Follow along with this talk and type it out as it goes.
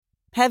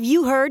Have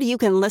you heard you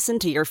can listen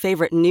to your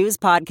favorite news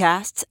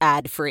podcasts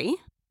ad-free?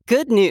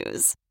 Good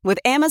news. With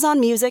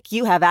Amazon Music,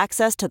 you have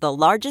access to the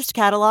largest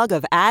catalog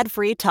of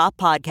ad-free top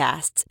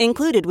podcasts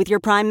included with your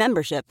Prime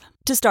membership.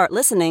 To start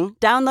listening,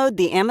 download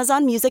the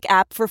Amazon Music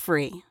app for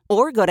free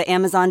or go to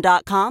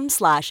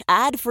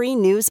amazon.com/ad-free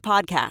news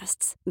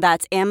podcasts.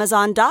 That's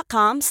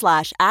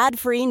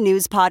amazon.com/ad-free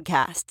news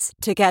podcasts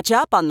to catch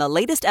up on the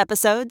latest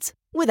episodes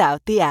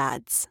without the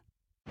ads.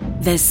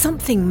 There's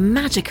something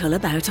magical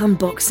about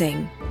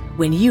unboxing.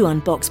 When you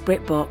unbox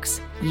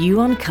BritBox, you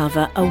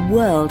uncover a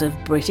world of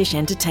British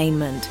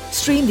entertainment.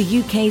 Stream the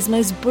UK's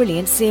most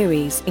brilliant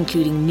series,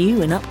 including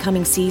new and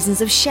upcoming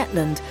seasons of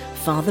Shetland,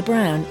 Father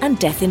Brown and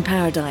Death in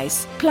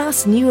Paradise.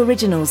 Plus new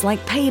originals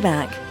like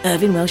Payback,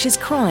 Irving Welsh's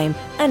Crime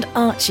and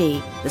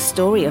Archie, the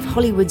story of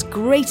Hollywood's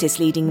greatest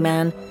leading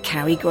man,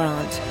 Cary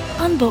Grant.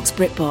 Unbox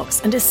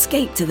BritBox and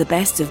escape to the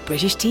best of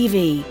British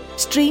TV.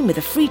 Stream with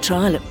a free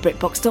trial at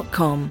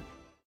BritBox.com.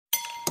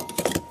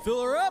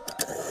 Fill her up.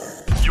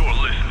 You're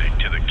listening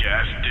to the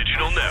Gas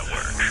Digital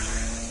Network.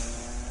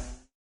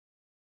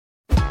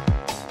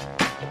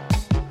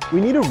 We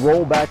need to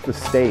roll back the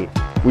state.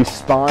 We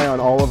spy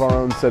on all of our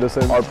own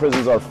citizens. Our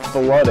prisons are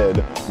flooded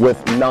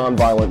with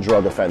nonviolent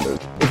drug offenders.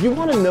 If you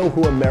want to know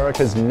who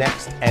America's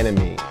next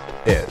enemy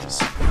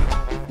is,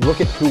 look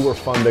at who we're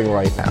funding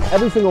right now.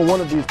 Every single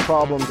one of these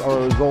problems are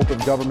a result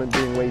of government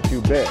being way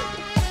too big.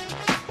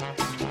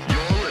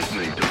 You're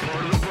listening to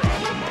Part of the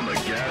Problem on the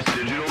Gas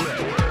Digital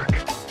Network.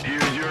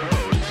 Here's your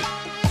host,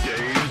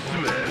 Dave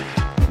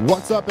Smith.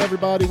 What's up,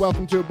 everybody?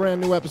 Welcome to a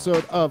brand new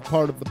episode of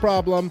Part of the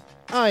Problem.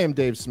 I am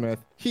Dave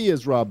Smith. He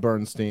is Rob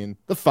Bernstein,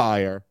 the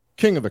Fire,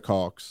 King of the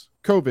Caulks,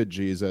 COVID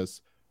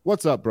Jesus.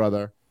 What's up,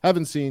 brother?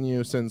 Haven't seen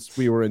you since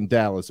we were in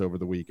Dallas over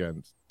the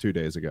weekend 2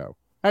 days ago.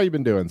 How you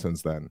been doing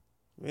since then?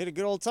 We had a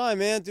good old time,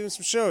 man, doing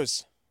some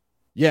shows.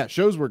 Yeah,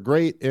 shows were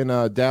great in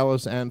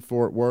Dallas and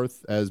Fort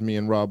Worth. As me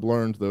and Rob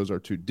learned, those are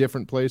two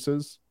different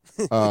places.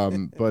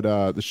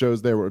 But the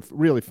shows there were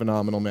really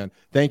phenomenal, man.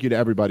 Thank you to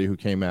everybody who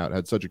came out.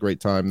 Had such a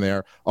great time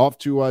there. Off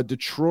to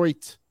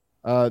Detroit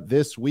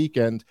this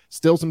weekend.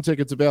 Still some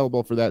tickets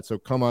available for that, so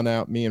come on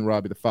out. Me and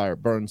Robbie the Fire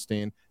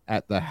Bernstein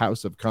at the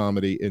House of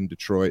Comedy in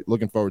Detroit.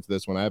 Looking forward to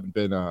this one. I haven't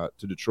been to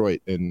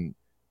Detroit in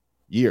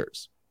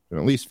years, in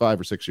at least 5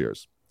 or 6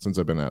 years since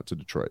I've been out to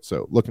Detroit.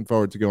 So looking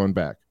forward to going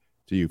back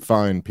to you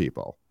fine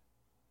people.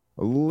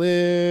 A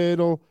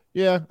little,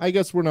 yeah, I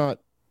guess we're not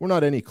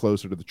any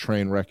closer to the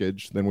train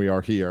wreckage than we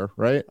are here,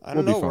 right? I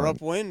don't know. We're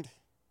upwind.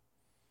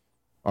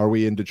 Are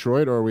we in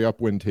Detroit or are we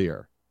upwind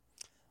here?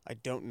 I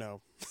don't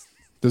know.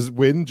 Does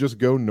wind just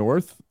go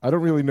north? I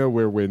don't really know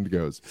where wind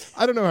goes.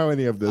 I don't know how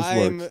any of this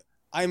works.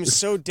 I'm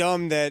so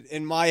dumb that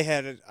in my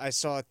head I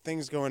saw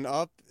things going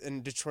up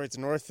and Detroit's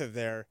north of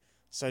there,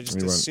 so I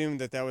just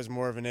assumed that was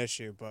more of an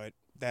issue, but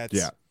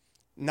that's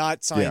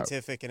not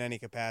scientific in any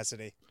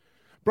capacity.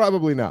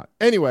 Probably not.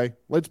 Anyway,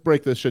 let's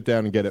break this shit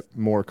down and get it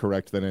more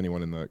correct than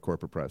anyone in the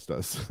corporate press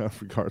does,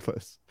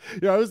 regardless.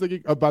 Yeah, I was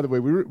thinking, by the way,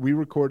 we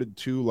recorded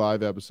 2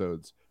 live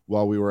episodes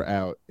while we were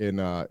out in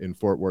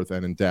Fort Worth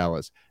and in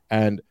Dallas.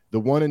 And the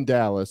one in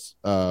Dallas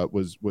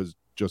was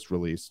just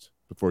released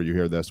before you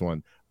hear this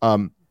one.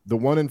 The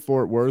one in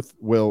Fort Worth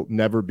will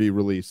never be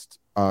released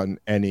on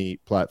any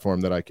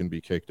platform that I can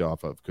be kicked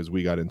off of because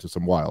we got into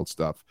some wild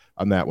stuff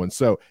on that one.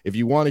 So if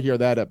you want to hear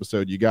that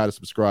episode, you got to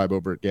subscribe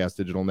over at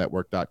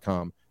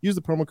gasdigitalnetwork.com. Use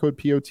the promo code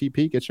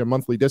POTP, get you a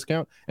monthly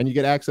discount, and you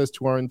get access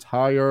to our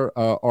entire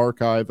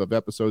archive of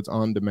episodes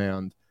on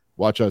demand.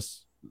 Watch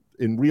us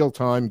in real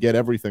time, get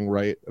everything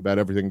right about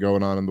everything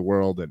going on in the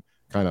world, and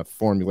kind of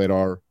formulate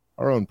our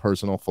own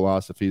personal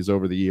philosophies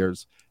over the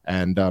years.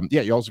 And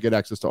you also get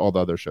access to all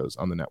the other shows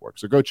on the network.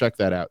 So go check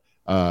that out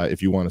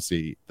if you want to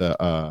see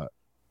the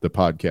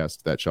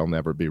podcast that shall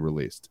never be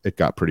released. It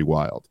got pretty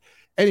wild.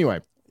 Anyway.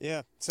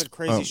 Yeah, said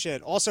crazy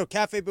shit. Also,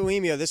 Cafe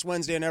Bohemia this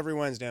Wednesday and every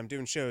Wednesday. I'm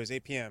doing shows,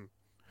 8 p.m.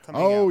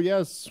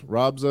 Yes.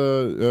 Rob's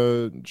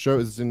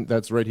show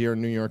that's right here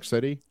in New York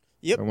City.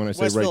 Yep. And when I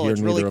say West right Village,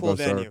 here, really neither cool of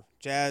us venue. are.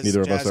 Jazz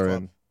Are Club.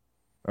 in.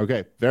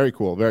 Okay, very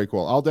cool, very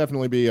cool. I'll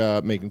definitely be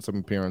making some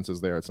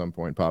appearances there at some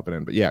point, popping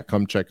in. But yeah,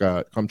 come check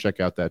out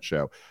that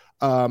show.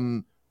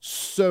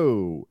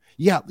 So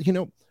yeah,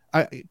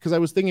 because I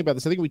was thinking about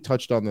this. I think we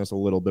touched on this a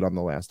little bit on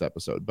the last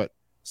episode, but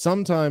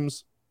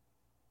sometimes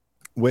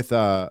with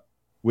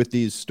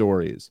these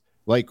stories,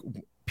 like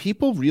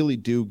people really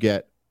do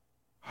get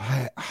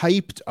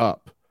hyped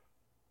up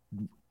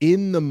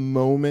in the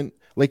moment,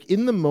 like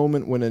in the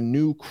moment when a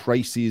new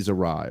crisis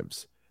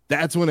arrives.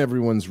 That's when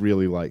everyone's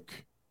really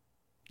like,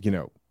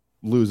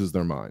 loses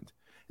their mind.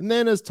 And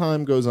then as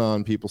time goes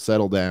on, people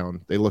settle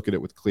down. They look at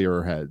it with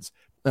clearer heads.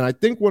 And I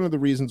think one of the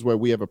reasons why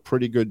we have a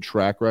pretty good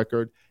track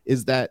record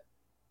is that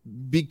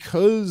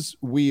because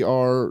we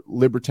are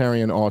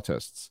libertarian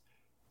autists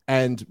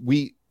and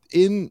we,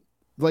 in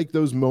like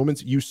those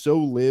moments, you so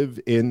live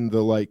in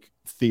the like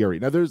theory.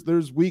 Now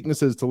there's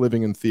weaknesses to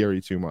living in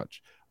theory too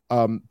much.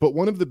 But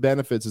one of the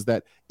benefits is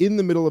that in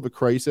the middle of a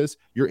crisis,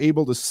 you're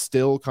able to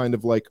still kind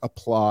of like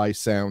apply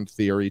sound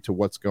theory to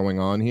what's going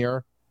on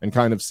here. and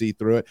kind of see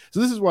through it. So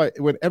this is why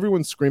when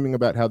everyone's screaming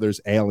about how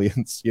there's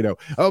aliens,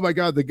 oh my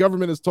God, the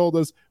government has told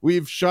us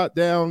we've shot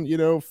down,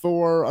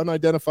 4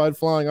 unidentified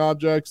flying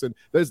objects, and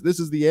this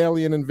is the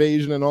alien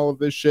invasion and all of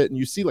this shit. And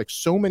you see like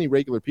so many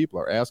regular people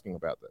are asking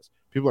about this.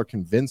 People are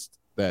convinced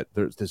that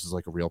this is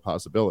like a real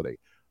possibility.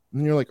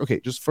 And you're like, okay,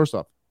 just first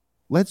off,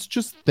 let's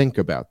just think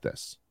about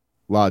this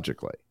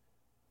logically.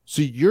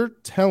 So you're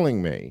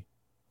telling me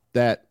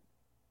that,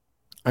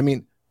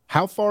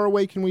 how far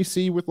away can we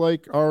see with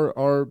like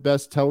our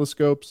best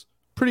telescopes?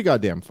 Pretty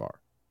goddamn far.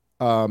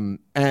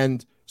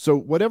 And so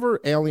whatever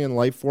alien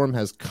life form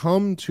has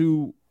come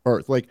to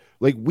Earth, like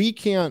we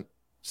can't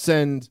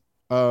send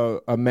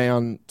a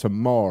man to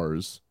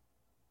Mars.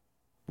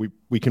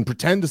 We can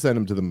pretend to send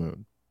him to the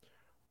moon.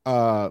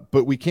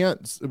 But we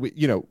can't,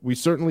 we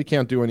certainly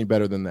can't do any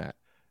better than that.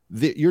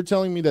 You're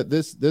telling me that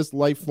this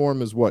life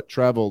form is what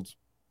traveled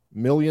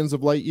millions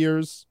of light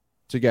years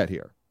to get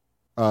here.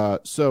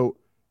 So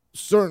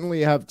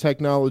certainly have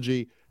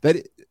technology that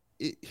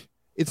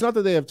it's not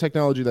that they have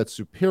technology that's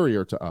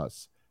superior to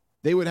us.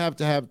 They would have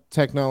to have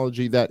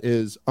technology that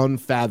is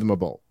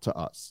unfathomable to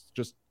us,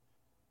 just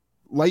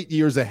light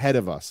years ahead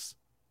of us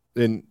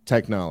in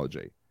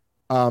technology.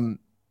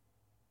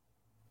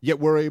 Yet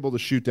we're able to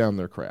shoot down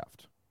their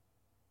craft.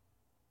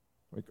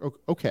 Like,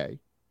 okay.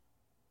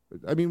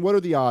 What are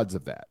the odds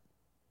of that?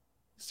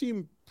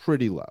 Seem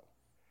pretty low.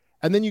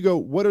 And then you go,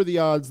 what are the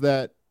odds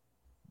that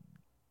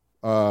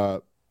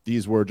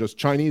these were just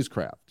Chinese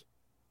craft,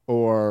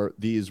 or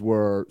these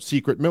were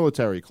secret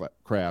military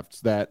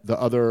crafts that the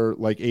other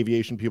like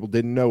aviation people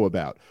didn't know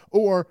about,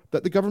 or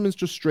that the government's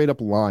just straight up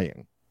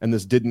lying and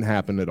this didn't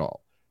happen at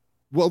all?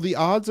 Well, the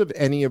odds of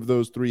any of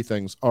those 3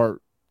 things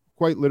are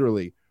quite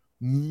literally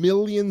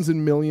millions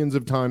and millions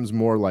of times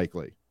more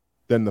likely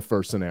than the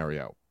first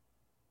scenario,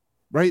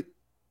 right?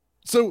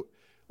 So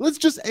let's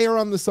just err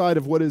on the side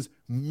of what is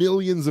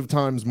millions of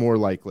times more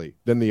likely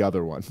than the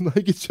other one.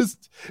 Like, it's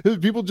just,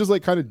 people just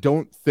like kind of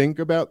don't think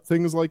about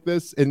things like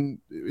this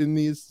in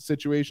these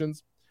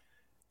situations.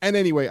 And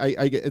anyway,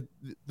 I get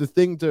the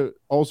thing to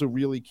also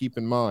really keep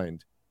in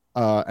mind,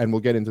 and we'll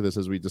get into this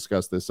as we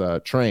discuss this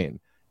train,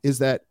 is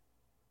that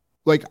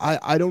like,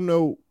 I don't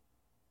know.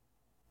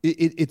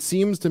 It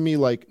seems to me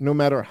like no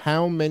matter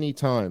how many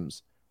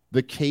times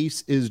the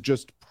case is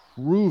just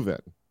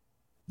proven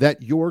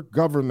that your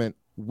government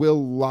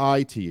will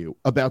lie to you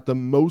about the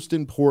most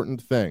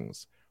important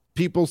things,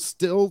 people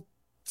still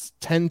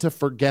tend to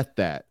forget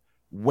that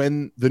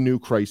when the new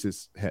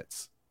crisis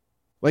hits.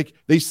 Like,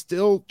 they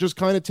still just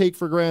kind of take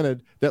for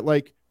granted that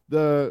like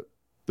the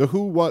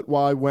who, what,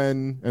 why,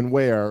 when, and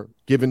where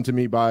given to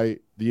me by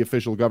the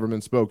official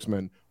government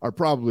spokesman are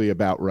probably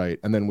about right.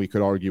 And then we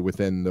could argue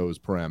within those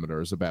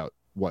parameters about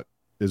what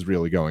is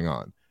really going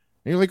on.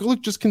 And you're like,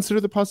 look, just consider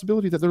the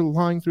possibility that they're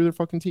lying through their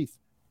fucking teeth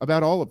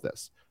about all of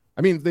this.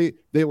 They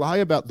lie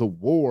about the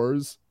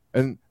wars,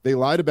 and they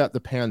lied about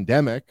the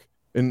pandemic,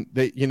 and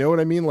they, you know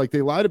what I mean? Like,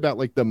 they lied about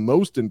like the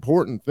most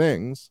important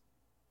things.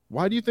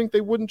 Why do you think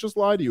they wouldn't just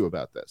lie to you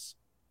about this?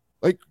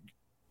 Like,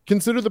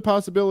 consider the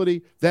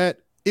possibility that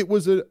it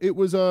was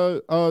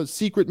a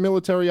secret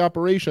military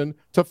operation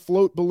to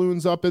float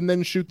balloons up and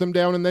then shoot them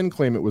down and then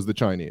claim it was the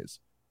Chinese.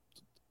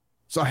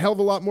 It's a hell of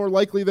a lot more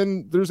likely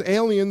than there's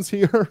aliens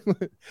here.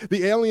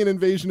 The alien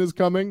invasion is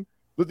coming,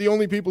 but the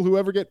only people who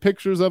ever get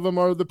pictures of them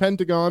are the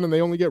Pentagon, and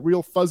they only get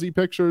real fuzzy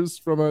pictures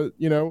from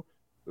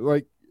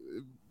like,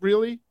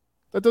 really?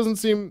 That doesn't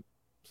seem...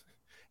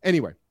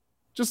 Anyway,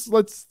 just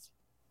let's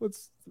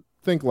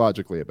think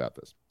logically about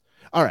this.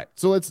 All right,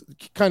 so let's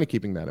kind of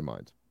keeping that in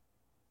mind.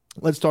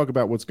 Let's talk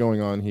about what's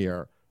going on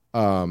here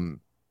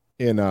in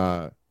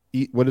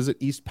what is it?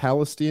 East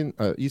Palestine.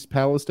 The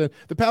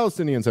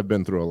Palestinians have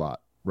been through a lot,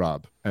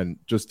 Rob, and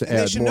just to add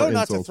more they should know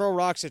insults, not to throw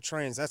rocks at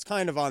trains. That's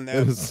kind of on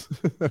them.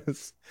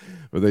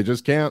 But they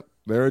just can't.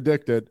 They're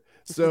addicted.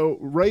 So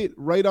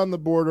right on the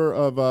border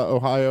of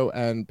Ohio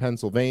and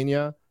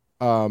Pennsylvania,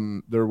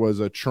 there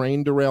was a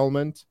train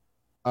derailment.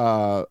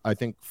 I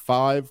think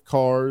 5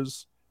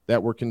 cars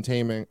that were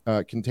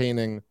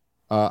containing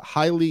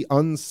highly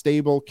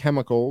unstable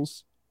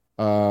chemicals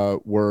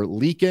were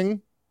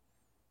leaking.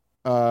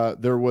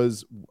 There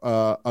was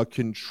a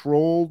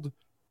controlled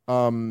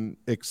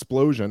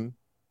explosion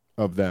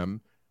of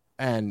them.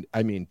 And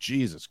I mean,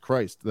 Jesus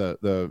Christ,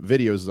 the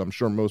videos, I'm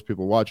sure most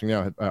people watching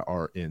now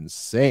are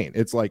insane.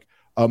 It's like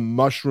a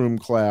mushroom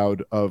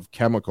cloud of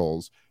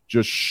chemicals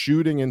just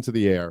shooting into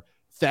the air.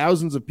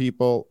 Thousands of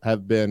people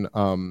have been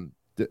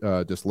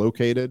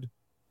dislocated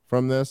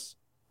from this.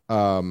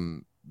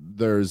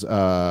 There's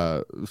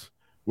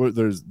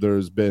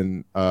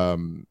been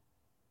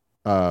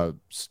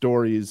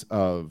stories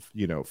of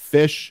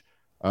fish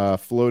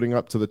floating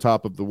up to the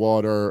top of the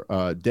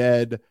water,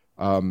 dead.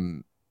 I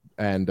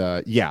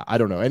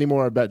don't know any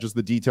more about just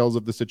the details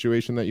of the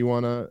situation that you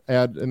want to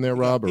add in there,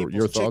 Rob, or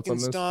your thoughts on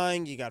this.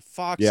 Dying, you got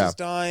foxes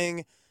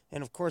dying,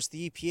 and of course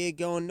the EPA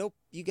going, nope,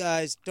 you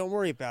guys don't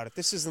worry about it.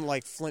 This isn't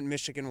like Flint,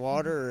 Michigan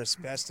water or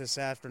asbestos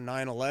after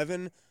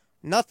 9/11.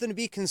 Nothing to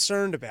be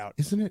concerned about.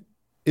 Isn't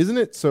isn't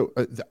it so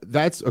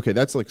that's okay,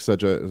 that's like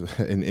such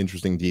an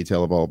interesting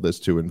detail of all of this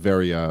too, and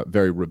very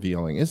very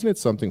revealing. Isn't it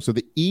something? So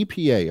the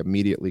EPA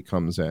immediately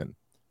comes in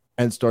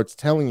and starts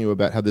telling you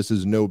about how this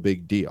is no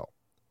big deal,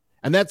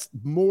 and that's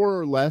more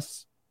or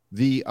less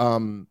the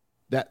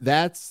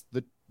that's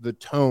the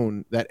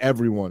tone that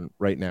everyone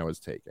right now is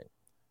taking.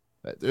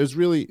 There's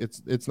really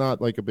it's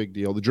not like a big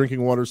deal. The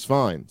drinking water's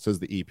fine, says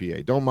the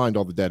EPA. Don't mind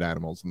all the dead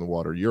animals in the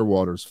water. Your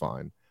water's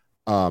fine.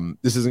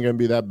 This isn't going to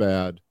be that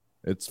bad.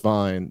 It's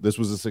fine. This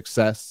was a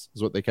success,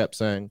 is what they kept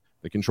saying.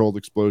 The controlled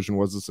explosion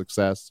was a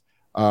success.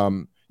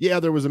 Yeah,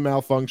 there was a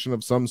malfunction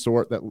of some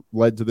sort that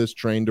led to this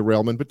train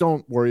derailment, but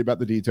don't worry about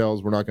the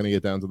details. We're not going to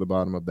get down to the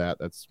bottom of that.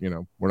 That's,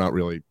 we're not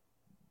really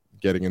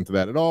getting into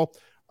that at all.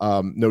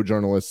 No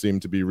journalists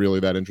seem to be really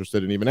that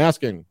interested in even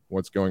asking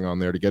what's going on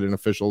there to get an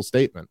official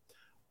statement.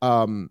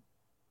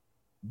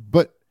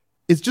 But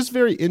it's just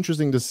very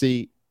interesting to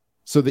see.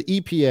 So the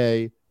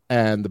EPA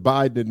and the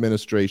Biden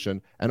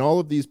administration and all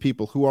of these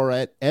people who are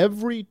at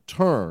every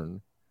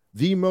turn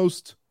the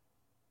most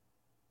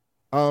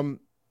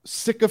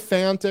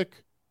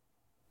sycophantic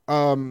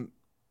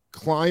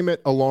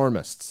climate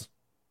alarmists,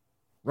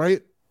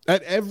 right?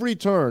 At every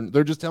turn,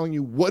 they're just telling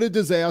you what a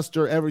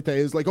disaster everything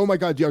is. Like, oh my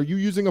God, are you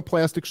using a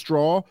plastic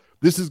straw?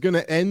 This is going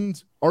to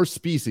end our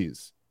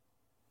species.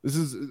 This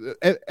is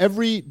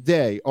every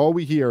day. All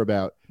we hear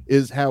about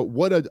is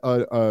what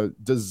a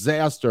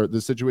disaster the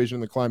situation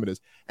in the climate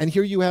is. And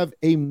here you have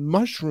a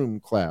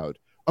mushroom cloud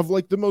of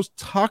like the most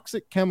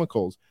toxic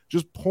chemicals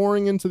just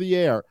pouring into the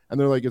air. And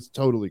they're like, it's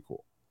totally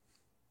cool.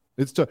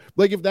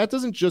 Like, if that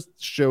doesn't just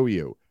show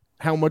you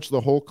how much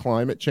the whole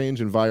climate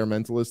change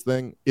environmentalist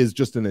thing is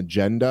just an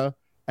agenda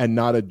and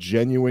not a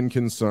genuine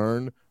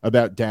concern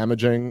about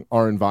damaging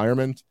our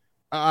environment,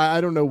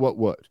 I don't know what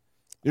would.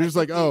 You're just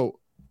like, oh,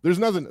 there's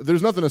nothing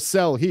to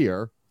sell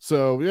here.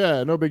 So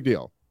yeah, no big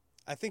deal.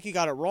 I think you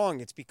got it wrong.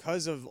 It's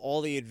because of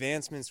all the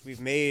advancements we've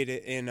made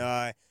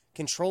in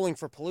controlling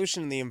for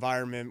pollution in the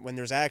environment. When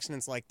there's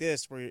accidents like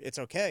this, where it's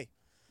okay,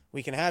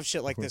 we can have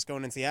shit like this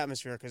going into the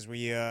atmosphere because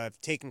we have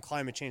taken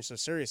climate change so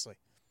seriously.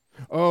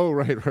 Oh,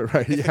 right. If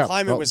the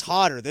climate was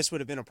hotter, this would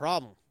have been a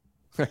problem.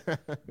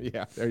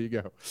 Yeah, there you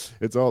go.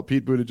 It's all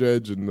Pete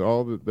Buttigieg and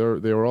all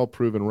they were all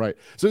proven right.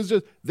 So it's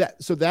just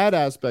that. So that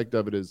aspect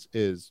of it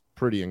is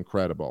pretty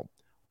incredible.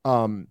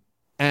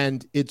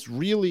 And it's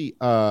really,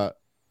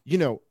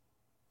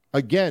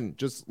 again,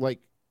 just like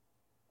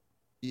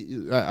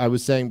I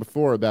was saying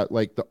before about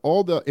like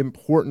all the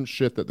important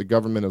shit that the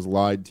government has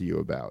lied to you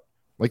about,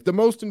 like the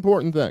most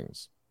important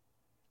things.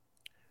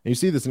 And you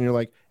see this and you're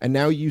like, and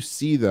now you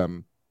see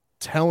them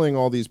telling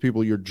all these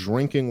people your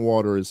drinking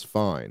water is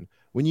fine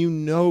when you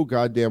know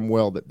goddamn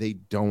well that they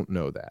don't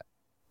know that.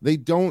 They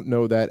don't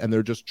know that. And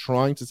they're just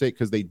trying to say it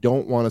because they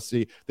don't want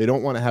to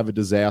have a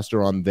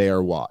disaster on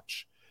their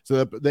watch.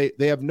 So that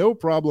they have no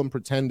problem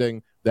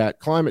pretending that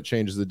climate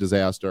change is a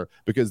disaster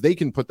because they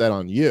can put that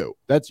on you.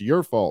 That's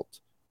your fault,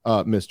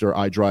 Mr.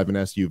 I drive an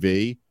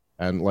SUV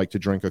and like to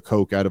drink a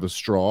Coke out of a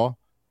straw.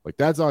 Like,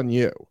 that's on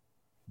you.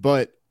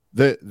 But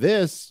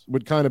this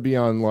would kind of be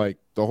on like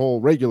the whole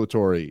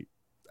regulatory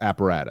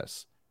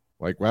apparatus.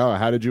 Like, well,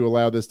 how did you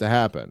allow this to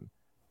happen?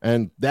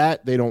 And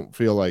that they don't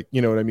feel like,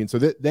 you know what I mean? So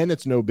then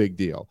it's no big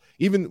deal.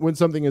 Even when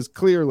something is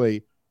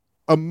clearly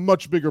a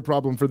much bigger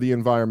problem for the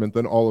environment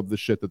than all of the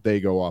shit that they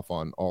go off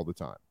on all the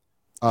time.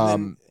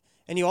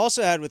 And you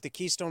also had with the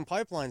Keystone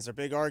pipelines, their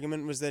big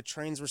argument was that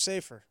trains were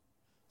safer.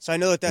 So I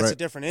know that that's a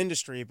different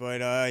industry,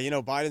 but,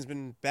 Biden's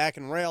been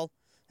backing rail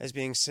as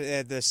being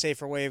the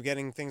safer way of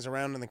getting things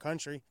around in the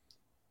country.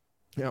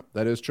 Yeah,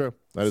 that is true.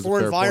 That is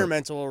for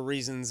environmental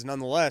reasons,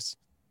 nonetheless.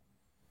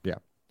 Yeah.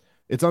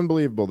 It's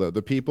unbelievable, though.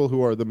 The people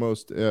who are the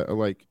most,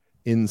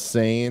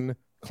 insane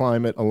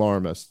climate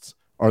alarmists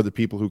are the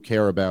people who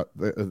care about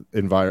the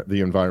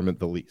environment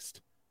the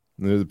least.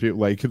 And they're the people,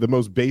 like, the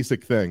most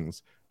basic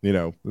things,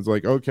 it's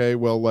like, okay,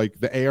 well, like,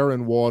 the air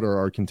and water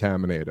are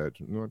contaminated.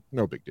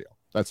 No big deal.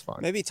 That's fine.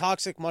 Maybe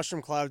toxic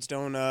mushroom clouds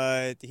don't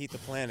heat the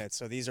planet,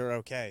 so these are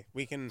okay.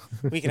 We can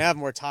have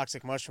more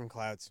toxic mushroom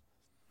clouds.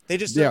 They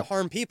just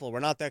harm people. We're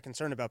not that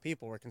concerned about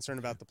people. We're concerned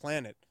about the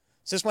planet.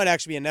 So this might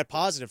actually be a net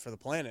positive for the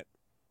planet.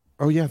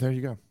 Oh, yeah, there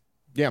you go.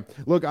 Yeah.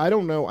 Look, I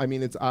don't know. I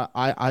mean,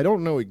 I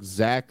don't know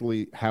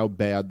exactly how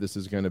bad this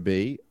is going to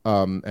be,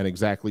 and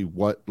exactly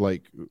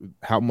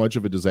how much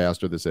of a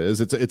disaster this is.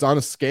 It's on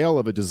a scale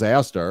of a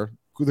disaster.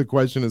 The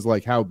question is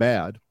like, how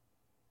bad?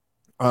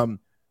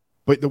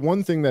 But the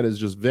one thing that is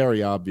just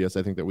very obvious,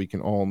 I think that we can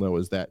all know,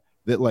 is that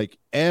like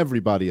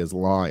everybody is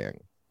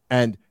lying,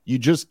 and you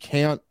just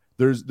can't.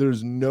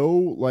 There's no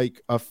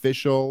like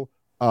official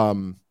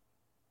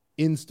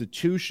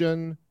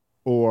institution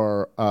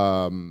or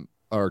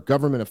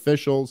government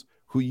officials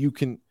who you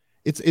can.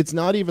 It's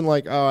not even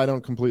like, oh, I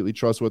don't completely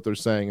trust what they're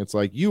saying. It's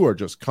like you are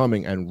just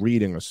coming and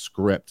reading a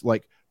script,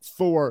 like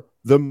for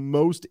the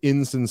most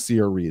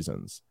insincere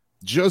reasons.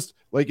 Just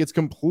like it's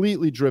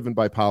completely driven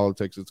by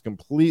politics. It's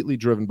completely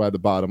driven by the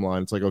bottom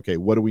line. It's like, okay,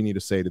 what do we need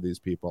to say to these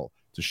people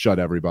to shut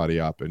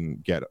everybody up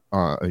and get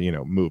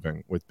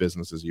moving with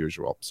business as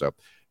usual? So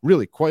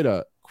really quite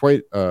a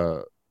quite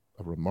a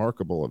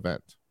remarkable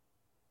event.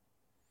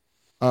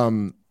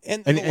 And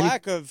the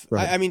lack of,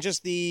 I mean,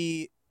 just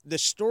the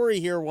story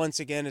here once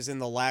again is in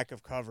the lack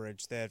of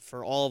coverage. That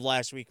for all of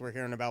last week we're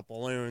hearing about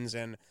balloons,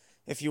 and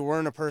if you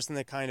weren't a person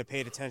that kind of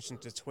paid attention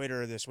to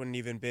Twitter, this wouldn't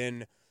even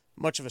been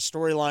much of a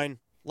storyline,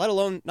 let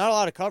alone not a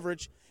lot of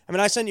coverage. I mean,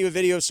 I sent you a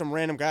video of some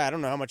random guy. I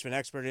don't know how much of an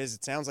expert it is.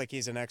 It sounds like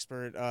he's an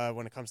expert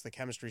when it comes to the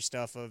chemistry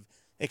stuff of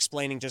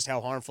explaining just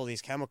how harmful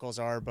these chemicals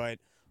are. But,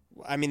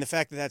 I mean, the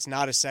fact that that's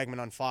not a segment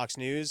on Fox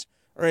News,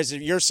 or as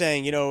you're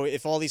saying, you know,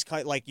 if all these,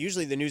 like,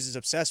 usually the news is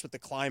obsessed with the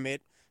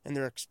climate and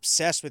they're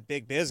obsessed with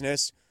big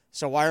business.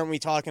 So why aren't we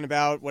talking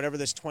about whatever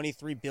this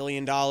 $23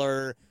 billion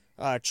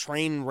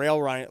train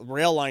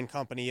rail line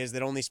company is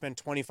that only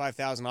spent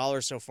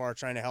 $25,000 so far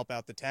trying to help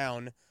out the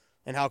town?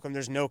 And how come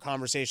there's no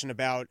conversation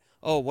about,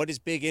 oh, what is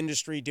big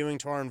industry doing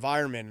to our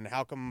environment? And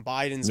how come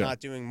Biden's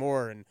not doing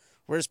more? And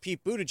where's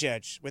Pete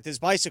Buttigieg with his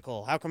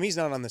bicycle? How come he's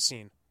not on the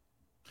scene?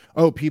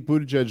 Oh, Pete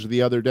Buttigieg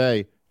the other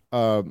day,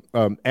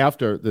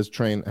 after this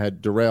train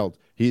had derailed,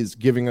 he's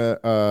giving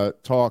a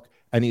talk,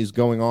 and he's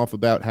going off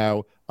about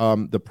how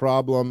the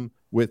problem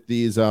with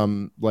these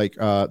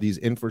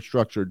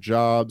infrastructure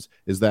jobs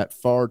is that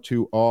far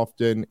too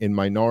often in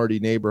minority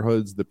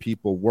neighborhoods, the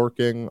people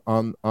working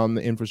on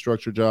the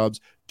infrastructure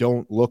jobs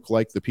don't look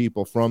like the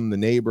people from the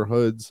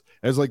neighborhoods.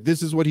 And it's like,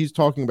 this is what he's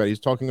talking about. He's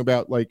talking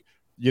about, like,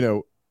 you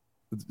know,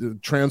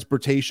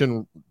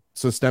 transportation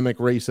systemic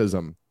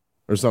racism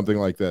or something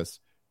like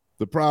this.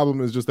 The problem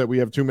is just that we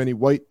have too many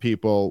white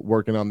people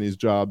working on these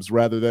jobs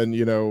rather than,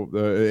 you know,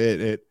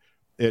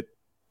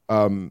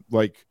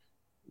 like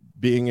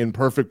being in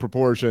perfect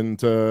proportion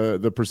to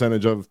the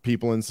percentage of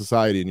people in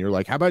society. And you're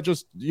like, how about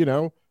just, you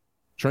know,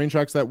 train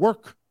tracks that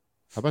work?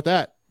 How about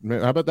that?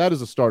 How about that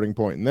as a starting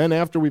point? And then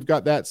after we've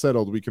got that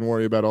settled, we can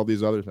worry about all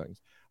these other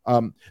things.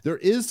 There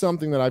is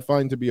something that I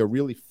find to be a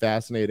really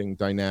fascinating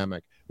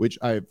dynamic, which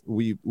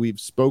we've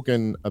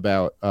spoken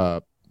about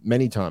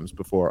many times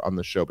before on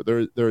the show, but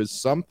there is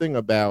something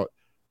about,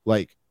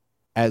 like,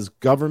 as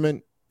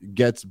government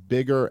gets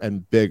bigger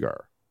and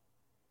bigger,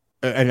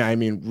 and I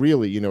mean,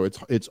 really, you know,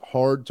 it's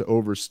hard to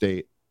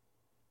overstate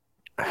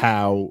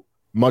how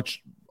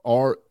much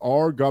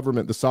our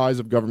government, the size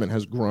of government,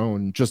 has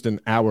grown just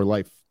in our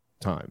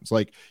lifetimes.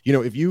 Like, you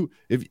know, if you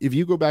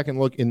go back and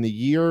look in the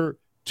year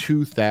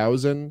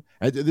 2000,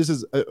 this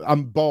is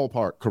I'm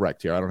ballpark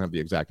correct here. I don't have the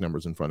exact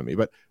numbers in front of me,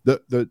 but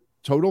the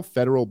total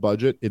federal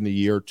budget in the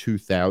year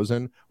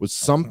 2000 was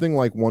something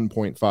like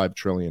 $1.5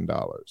 trillion.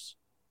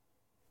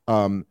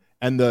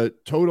 And the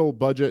total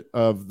budget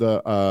of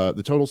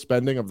the total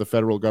spending of the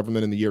federal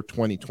government in the year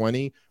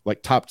 2020,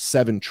 like, topped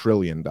 $7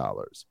 trillion.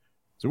 So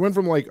it went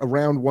from like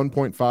around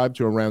 1.5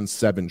 to around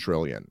 7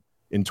 trillion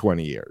in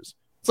 20 years.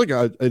 It's like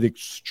an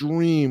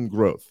extreme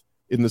growth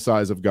in the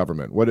size of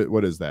government.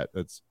 What is that?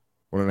 That's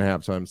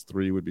 1.5 times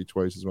 3 would be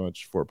twice as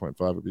much.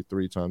 4.5 would be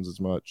 3 times as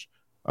much.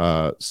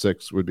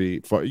 6 would be,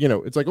 you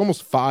know, it's like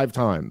almost 5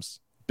 times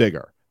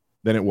bigger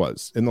than it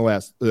was in the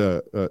last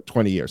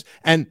 20 years.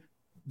 And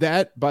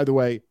that, by the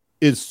way,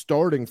 is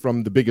starting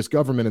from the biggest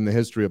government in the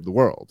history of the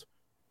world.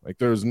 Like,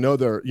 there's no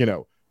other, you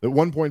know, the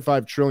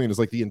 1.5 trillion is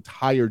like the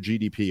entire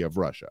GDP of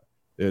Russia.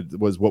 It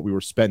was what we were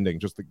spending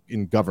just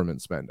in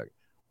government spending.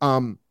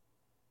 And,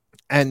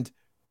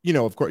 you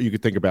know, of course, you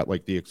could think about,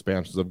 like, the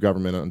expansions of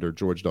government under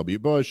George W.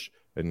 Bush,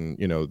 and,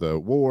 you know, the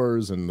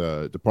wars and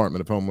the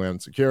Department of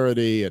Homeland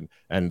Security and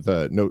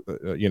the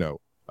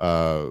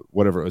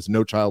whatever it was,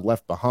 No Child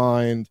Left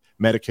Behind,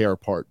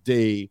 Medicare Part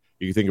D.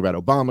 You can think about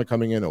Obama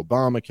coming in,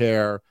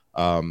 Obamacare,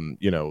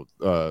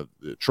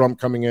 Trump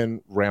coming in,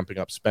 ramping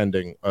up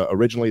spending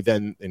originally,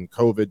 then in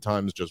COVID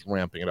times, just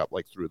ramping it up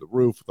like through the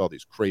roof with all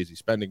these crazy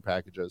spending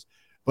packages.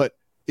 But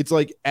it's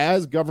like,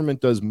 as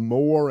government does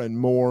more and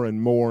more and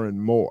more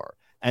and more,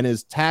 and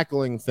is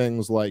tackling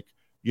things like,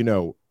 you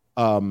know,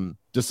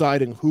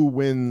 deciding who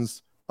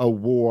wins a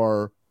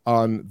war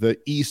on the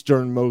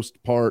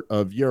easternmost part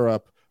of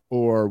Europe,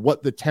 or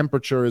what the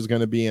temperature is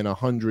going to be in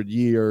 100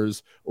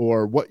 years,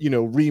 or what, you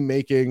know,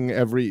 remaking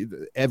every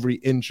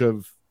inch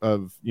of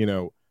you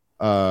know,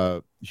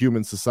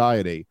 human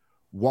society,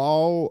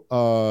 while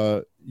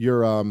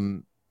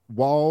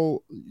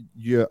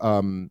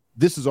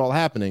this is all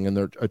happening, and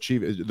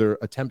they're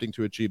attempting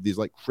to achieve these,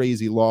 like,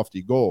 crazy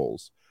lofty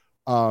goals.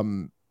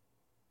 They're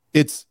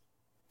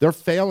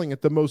failing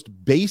at the most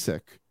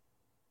basic,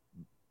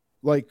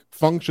 like,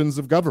 functions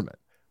of government,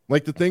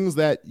 like the things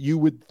that you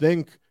would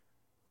think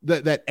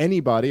that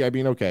anybody, I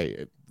mean,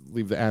 okay,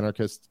 leave the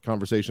anarchist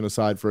conversation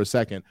aside for a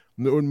second.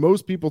 When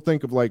most people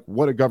think of, like,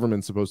 what a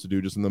government's supposed to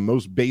do, just in the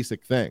most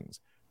basic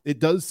things, it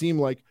does seem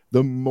like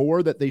the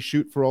more that they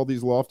shoot for all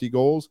these lofty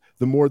goals,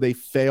 the more they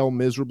fail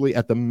miserably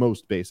at the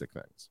most basic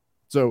things.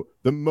 So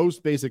the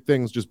most basic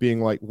things just being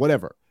like,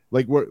 whatever.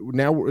 Like, we're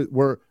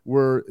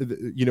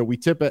you know, we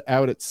tip it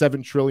out at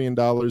 $7 trillion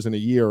in a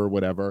year or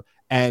whatever,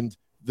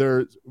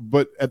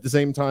 but at the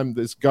same time,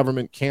 this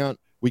government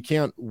we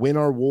can't win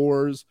our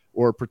wars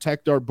or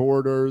protect our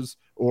borders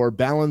or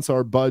balance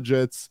our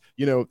budgets.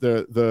 You know,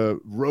 the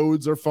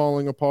roads are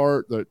falling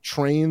apart, the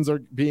trains are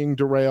being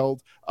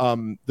derailed.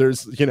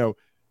 There's, you know,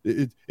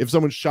 if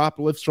someone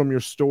shoplifts from your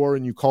store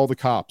and you call the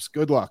cops,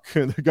 good luck.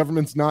 The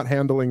government's not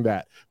handling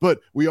that. But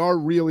we are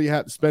really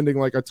spending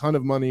like a ton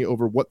of money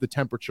over what the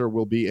temperature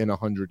will be in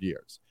 100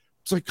 years.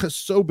 It's like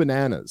so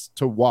bananas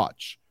to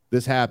watch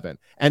this happen.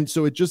 And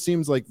so it just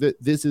seems like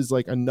this is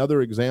like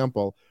another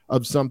example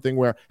of something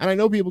where, and I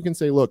know people can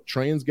say, look,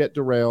 trains get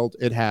derailed.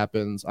 It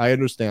happens. I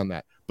understand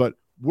that. But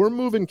we're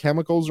moving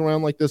chemicals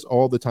around like this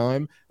all the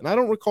time. And I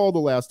don't recall the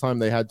last time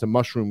they had to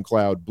mushroom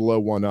cloud blow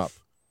one up.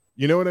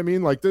 You know what I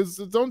mean? Like this,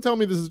 don't tell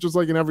me this is just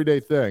like an everyday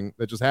thing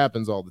that just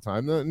happens all the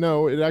time.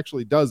 No, it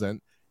actually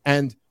doesn't.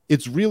 And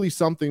it's really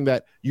something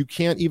that you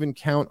can't even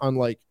count on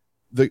like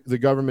the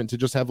government to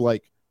just have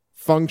like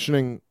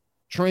functioning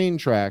train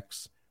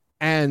tracks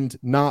and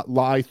not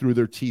lie through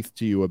their teeth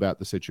to you about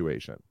the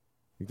situation.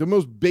 Like the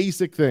most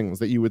basic things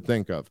that you would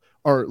think of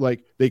are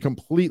like they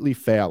completely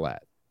fail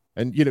at.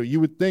 And, you know, you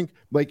would think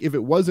like if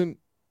it wasn't,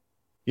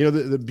 you know,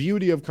 the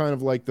beauty of kind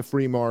of like the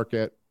free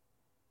market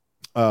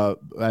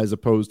as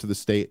opposed to the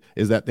state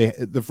is that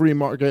the free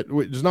market,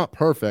 which is not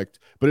perfect,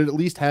 but it at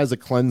least has a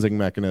cleansing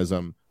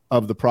mechanism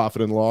of the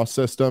profit and loss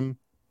system.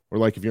 Or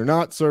like if you're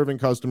not serving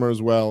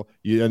customers well,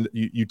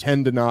 you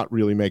tend to not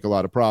really make a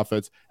lot of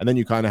profits, and then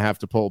you kind of have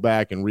to pull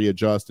back and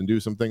readjust and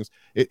do some things.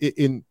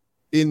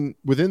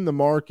 Within the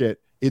market,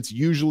 it's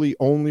usually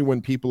only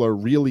when people are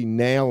really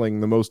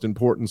nailing the most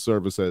important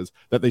services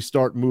that they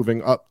start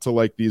moving up to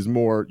like these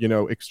more, you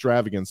know,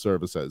 extravagant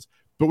services.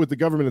 But with the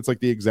government, it's like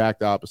the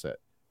exact opposite.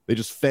 They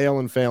just fail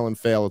and fail and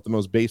fail at the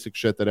most basic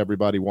shit that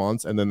everybody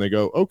wants, and then they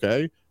go,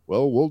 okay,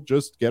 well, we'll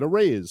just get a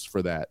raise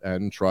for that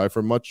and try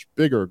for much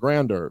bigger,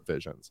 grander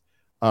visions.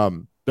 But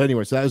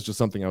anyway, so that was just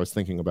something I was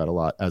thinking about a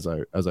lot as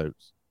I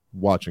was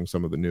watching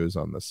some of the news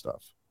on this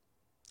stuff.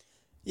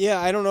 Yeah,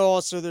 I don't know.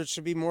 Also, there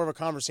should be more of a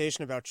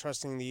conversation about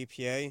trusting the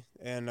EPA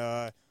and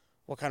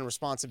what kind of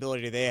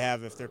responsibility they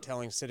have if they're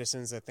telling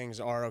citizens that things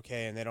are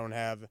okay and they don't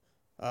have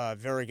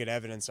very good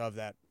evidence of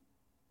that.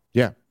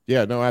 Yeah,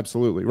 no,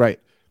 absolutely. Right.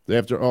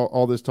 After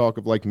all this talk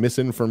of like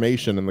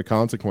misinformation and the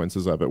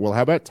consequences of it, well,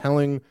 how about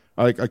telling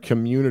like a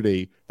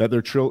community that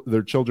their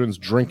children's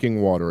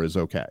drinking water is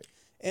okay?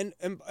 And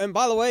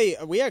by the way,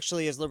 we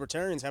actually as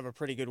libertarians have a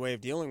pretty good way of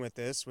dealing with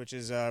this, which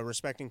is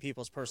respecting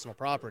people's personal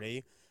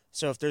property.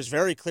 So if there's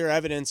very clear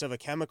evidence of a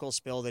chemical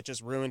spill that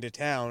just ruined a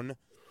town,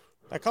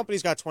 that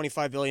company's got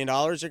 $25 billion.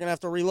 You're going to have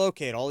to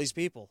relocate all these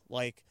people.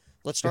 Like,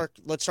 let's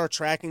start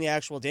tracking the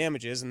actual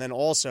damages, and then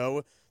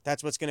also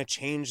that's what's going to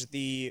change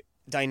the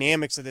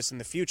dynamics of this in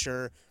the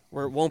future,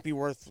 where it won't be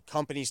worth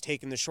companies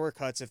taking the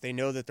shortcuts if they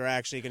know that they're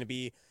actually going to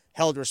be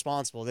held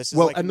responsible. This is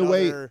well, like and another...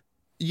 the way,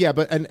 yeah,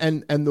 but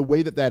and the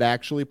way that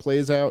actually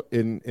plays out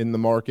in the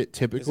market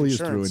typically is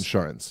through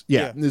insurance.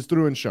 Yeah, is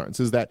through insurance.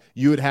 Is that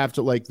you would have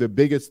to like the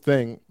biggest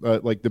thing,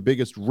 like the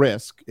biggest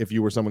risk if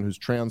you were someone who's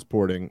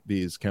transporting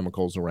these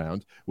chemicals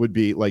around would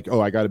be like,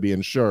 oh, I got to be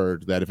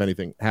insured that if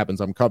anything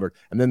happens, I'm covered.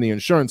 And then the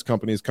insurance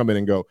companies come in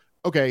and go,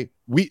 okay,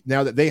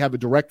 now that they have a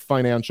direct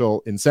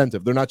financial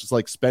incentive, they're not just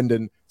like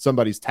spending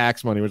somebody's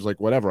tax money, which is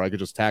like, whatever, I could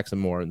just tax them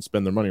more and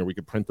spend their money, or we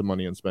could print the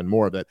money and spend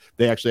more of it.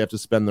 They actually have to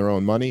spend their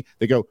own money.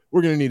 They go,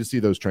 we're going to need to see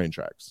those train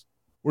tracks.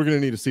 We're going to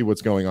need to see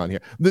what's going on here.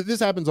 This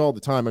happens all the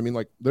time. I mean,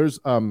 like there's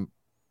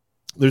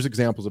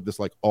examples of this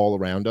like all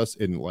around us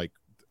in like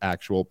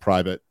actual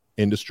private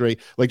industry.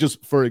 Like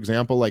just for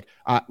example, like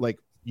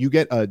you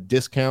get a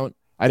discount.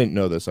 I didn't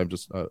know this. I'm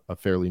just a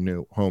fairly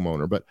new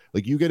homeowner, but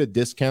like you get a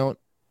discount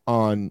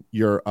on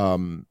your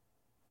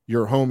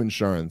home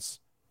insurance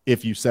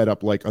if you set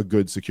up like a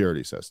good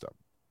security system.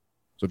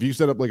 So if you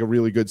set up like a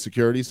really good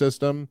security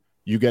system,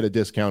 you get a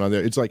discount on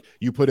there. It's like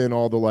you put in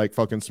all the like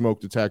fucking smoke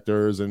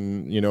detectors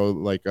and, you know,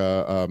 like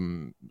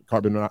carbon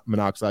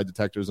monoxide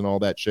detectors and all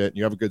that shit, and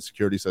you have a good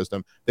security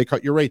system, they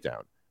cut your rate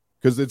down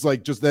because it's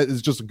like just that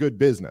is just a good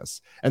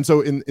business. And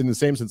so in the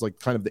same sense, like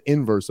kind of the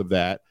inverse of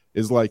that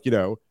is like, you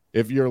know,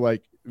 if you're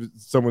like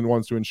someone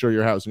wants to insure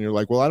your house and you're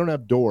like, well, I don't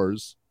have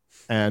doors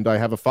and I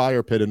have a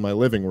fire pit in my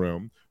living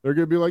room, they're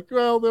going to be like,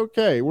 well,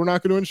 okay, we're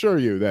not going to insure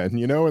you then,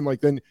 you know? And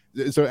like, then,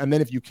 so, and then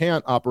if you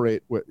can't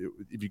operate,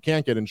 if you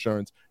can't get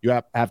insurance, you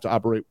have to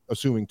operate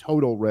assuming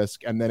total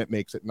risk, and then it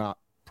makes it not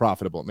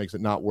profitable. It makes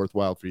it not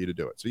worthwhile for you to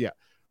do it. So yeah,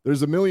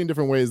 there's a million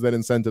different ways that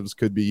incentives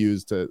could be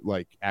used to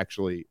like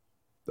actually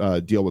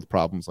deal with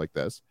problems like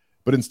this.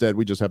 But instead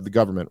we just have the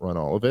government run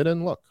all of it,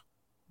 and look,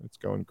 it's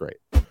going great.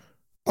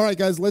 All right,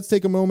 guys, let's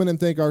take a moment and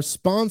thank our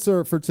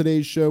sponsor for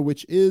today's show,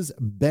 which is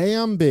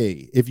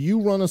Bambee. If you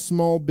run a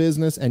small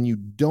business and you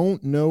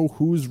don't know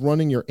who's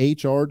running your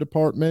HR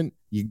department,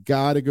 you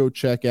got to go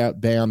check out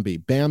Bambee.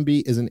 Bambee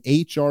is an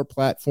HR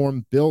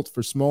platform built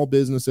for small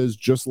businesses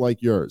just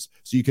like yours,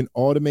 so you can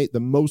automate the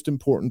most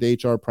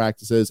important HR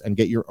practices and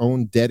get your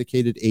own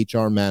dedicated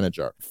HR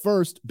manager.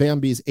 First,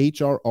 Bambee's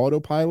HR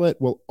Autopilot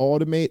will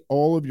automate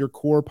all of your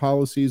core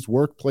policies,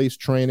 workplace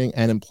training,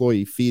 and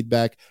employee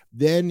feedback.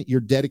 Then your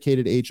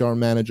dedicated HR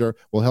manager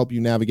will help you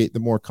navigate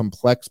the more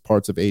complex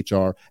parts of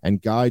HR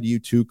and guide you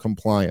to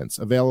compliance.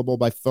 Available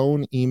by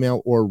phone,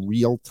 email, or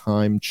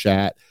real-time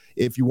chat.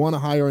 If you want to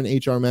hire an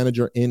HR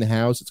manager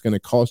in-house, it's going to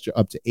cost you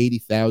up to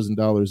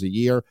 $80,000 a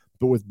year.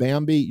 But with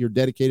Bambee, your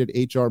dedicated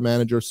HR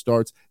manager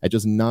starts at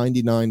just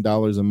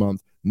 $99 a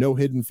month. No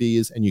hidden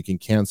fees, and you can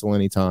cancel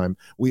anytime.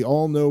 We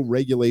all know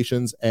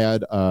regulations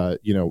add,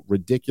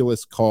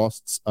 ridiculous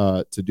costs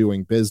to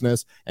doing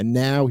business. And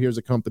now here's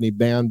a company,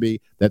 Bambee,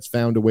 that's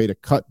found a way to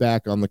cut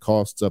back on the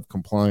costs of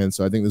compliance.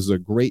 So I think this is a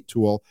great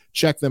tool.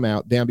 Check them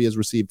out. Bambee has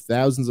received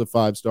thousands of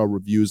 5-star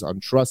reviews on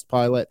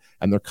Trustpilot,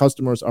 and their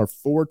customers are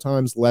 4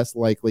 times less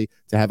likely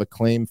to have a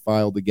claim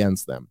filed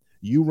against them.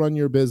 You run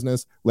your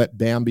business, let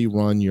Bambee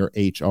run your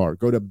HR.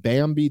 Go to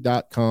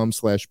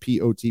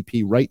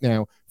Bambee.com/POTP right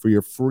now for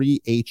your free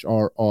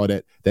HR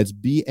audit. That's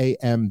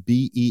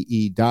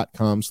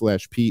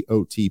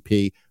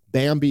BAMBEE.com/POTP.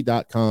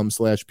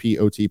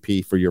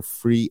 Bambee.com/POTP for your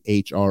free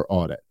HR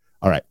audit.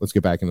 All right, let's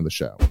get back into the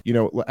show. You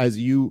know, as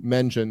you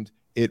mentioned,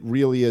 it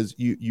really is,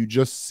 you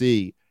just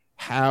see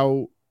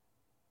how,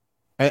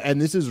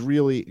 and this is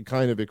really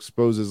kind of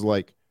exposes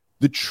like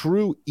the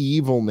true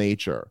evil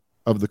nature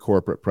of the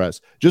corporate press,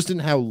 just in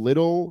how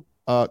little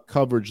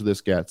coverage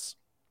this gets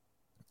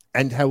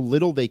and how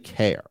little they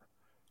care.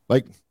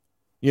 Like,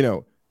 you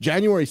know,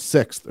 January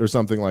 6th or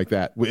something like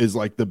that is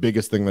like the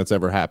biggest thing that's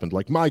ever happened.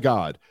 Like, my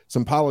God,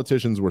 some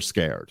politicians were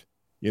scared,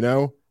 you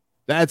know,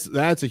 that's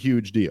a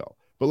huge deal.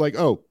 But like,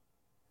 oh,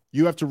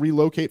 you have to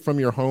relocate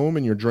from your home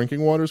and your drinking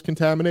water is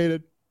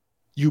contaminated.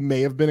 You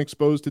may have been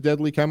exposed to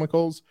deadly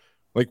chemicals.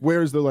 Like,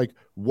 where's the like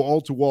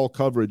wall-to-wall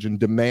coverage and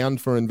demand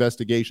for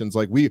investigations?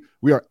 Like, we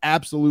are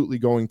absolutely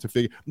going to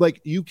figure,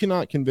 like, you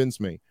cannot convince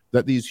me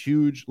that these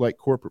huge like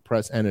corporate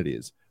press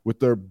entities with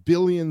their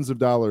billions of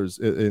dollars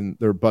in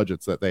their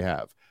budgets that they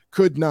have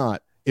could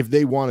not, if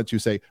they wanted to,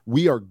 say,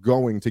 we are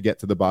going to get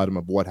to the bottom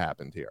of what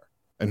happened here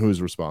and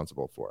who's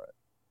responsible for it.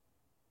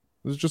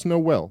 There's just no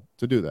will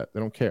to do that. They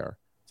don't care.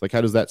 It's like,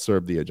 how does that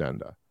serve the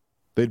agenda?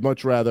 They'd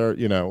much rather,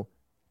 you know,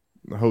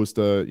 host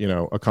a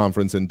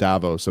conference in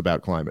Davos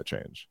about climate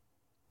change,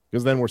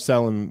 because then we're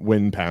selling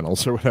wind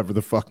panels or whatever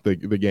the fuck the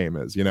game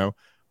is, you know.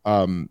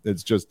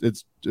 It's just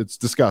it's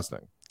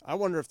disgusting. I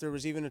wonder if there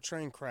was even a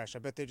train crash. I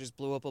bet they just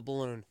blew up a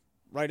balloon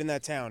right in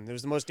that town. It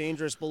was the most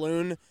dangerous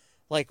balloon,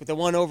 like the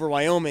one over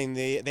Wyoming.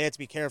 They had to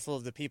be careful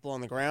of the people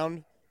on the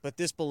ground, but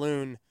this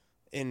balloon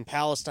in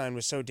Palestine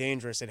was so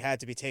dangerous it had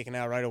to be taken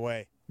out right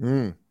away.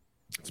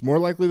 It's more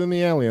likely than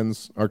the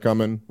aliens are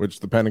coming, which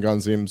the Pentagon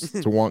seems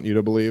to want you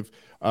to believe.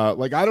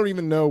 Like, I don't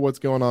even know what's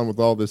going on with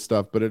all this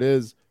stuff, but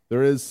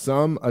there is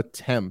some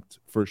attempt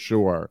for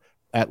sure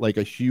at like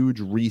a huge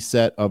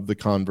reset of the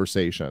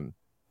conversation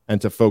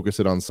and to focus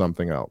it on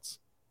something else.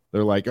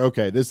 They're like,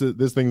 okay, this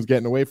thing's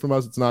getting away from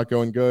us. It's not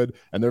going good.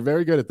 And they're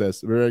very good at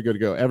this. They're very good to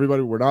go,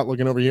 everybody, we're not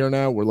looking over here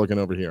now. We're looking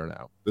over here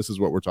now. This is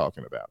what we're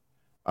talking about.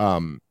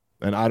 And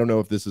I don't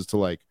know if this is to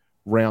like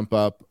ramp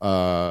up,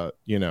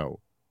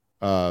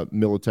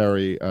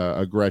 military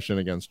aggression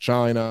against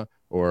China,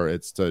 or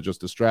it's to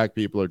just distract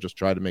people, or just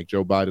try to make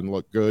Joe Biden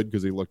look good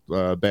because he looked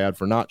bad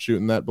for not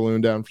shooting that balloon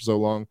down for so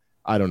long.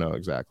 I don't know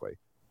exactly,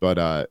 but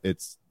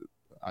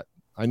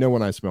I know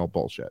when I smell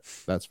bullshit,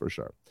 that's for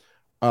sure.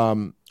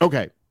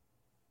 Okay,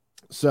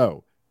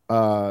 so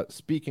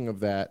speaking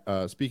of that,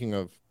 speaking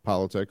of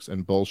politics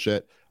and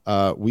bullshit,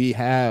 we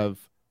have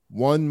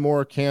one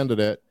more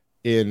candidate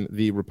in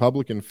the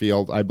Republican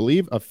field. I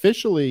believe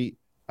officially,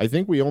 I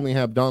think we only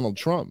have Donald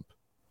Trump.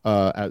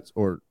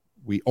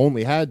 We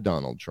only had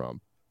Donald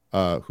Trump,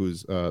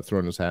 who's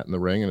thrown his hat in the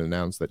ring and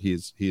announced that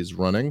he's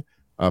running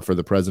for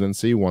the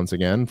presidency once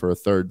again for a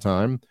third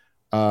time.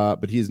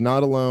 But he's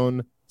not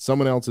alone.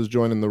 Someone else is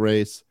joining the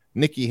race.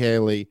 Nikki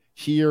Haley.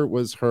 Here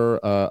was her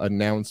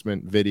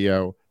announcement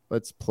video.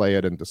 Let's play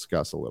it and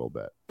discuss a little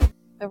bit.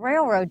 The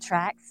railroad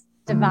tracks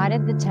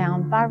divided the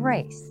town by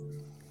race.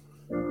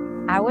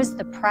 I was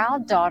the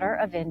proud daughter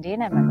of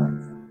Indian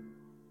immigrants.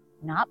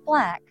 Not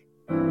black,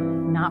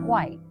 not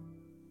white.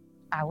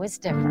 I was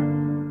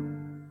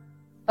different.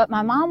 But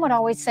my mom would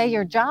always say,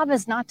 your job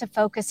is not to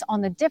focus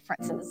on the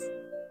differences,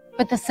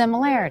 but the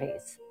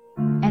similarities.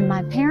 And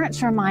my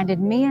parents reminded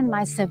me and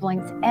my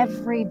siblings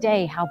every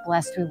day how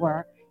blessed we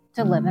were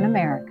to live in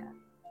America.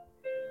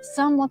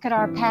 Some look at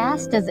our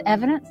past as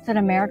evidence that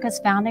America's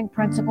founding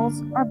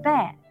principles are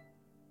bad.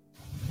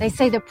 They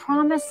say the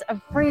promise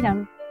of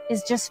freedom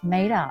is just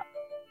made up.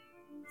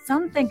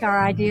 Some think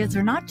our ideas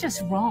are not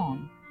just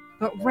wrong,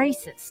 but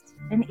racist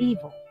and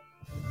evil.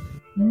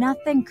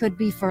 Nothing could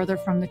be further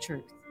from the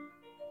truth.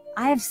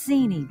 I have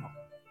seen evil.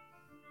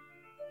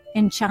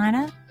 In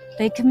China,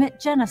 they commit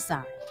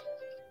genocide.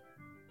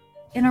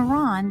 In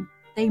Iran,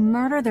 they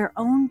murder their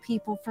own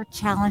people for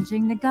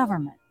challenging the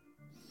government.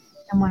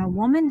 And when a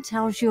woman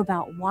tells you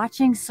about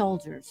watching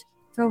soldiers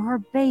throw her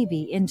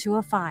baby into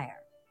a fire,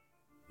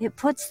 it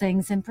puts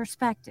things in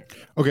perspective.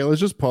 Okay,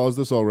 let's just pause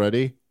this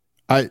already.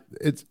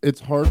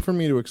 It's hard for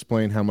me to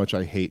explain how much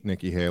I hate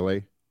Nikki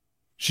Haley.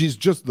 She's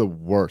just the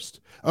worst.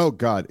 Oh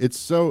God, it's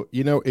so,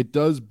 it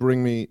does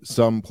bring me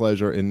some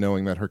pleasure in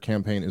knowing that her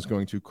campaign is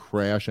going to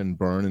crash and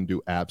burn and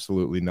do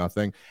absolutely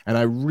nothing. And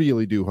I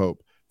really do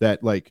hope that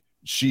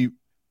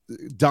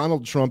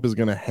Donald Trump is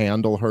going to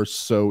handle her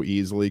so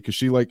easily, because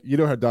she,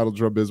 how Donald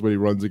Trump is when he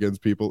runs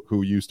against people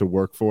who used to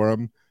work for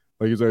him.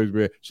 He's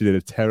always, she did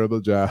a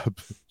terrible job.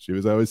 She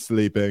was always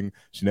sleeping.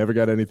 She never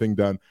got anything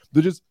done.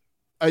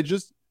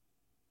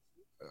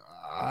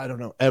 I don't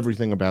know,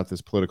 everything about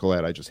this political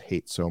ad I just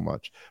hate so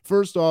much.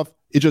 First off,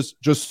 it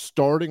just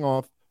starting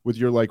off with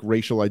your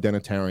racial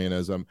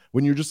identitarianism,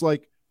 when you're just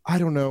I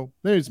don't know,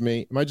 maybe it's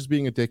me. Am I just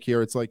being a dick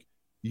here? It's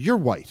you're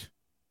white.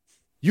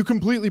 You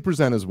completely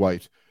present as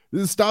white.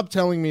 Stop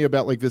telling me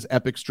about this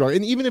epic struggle.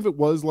 And even if it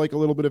was a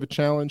little bit of a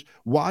challenge,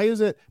 why is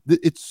it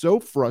it's so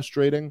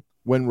frustrating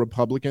when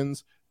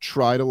Republicans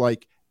try to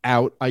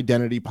out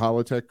identity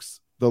politics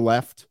the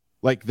left?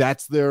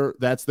 That's their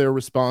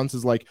response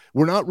is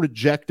we're not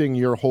rejecting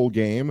your whole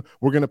game.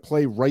 We're going to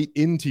play right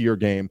into your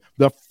game.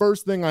 The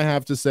first thing I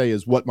have to say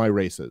is what my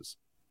race is.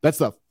 That's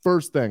the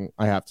first thing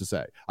I have to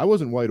say. I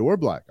wasn't white or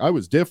black. I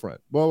was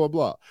different, blah, blah,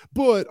 blah.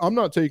 But I'm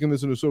not taking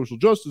this in a social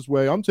justice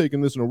way. I'm taking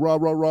this in a rah,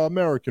 rah, rah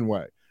American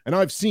way. And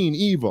I've seen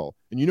evil.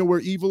 And you know where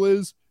evil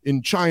is?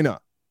 In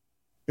China,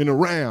 in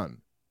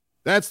Iran.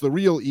 That's the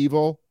real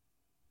evil.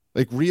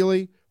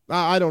 Really?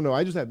 I don't know.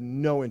 I just have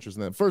no interest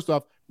in that. First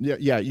off,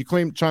 yeah, you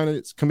claim China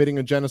is committing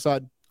a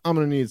genocide. I'm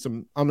gonna need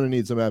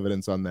some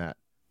evidence on that.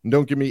 And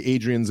don't give me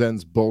Adrian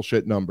Zen's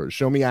bullshit numbers.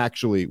 Show me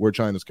actually where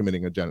China's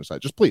committing a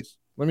genocide. Just please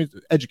let me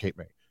educate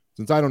me,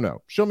 since I don't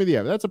know. Show me the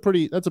evidence.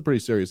 That's a pretty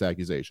serious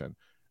accusation.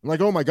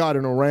 I'm oh my God,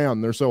 in Iran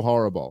they're so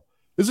horrible.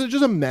 This is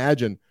just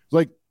imagine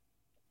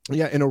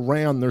yeah, in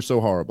Iran they're so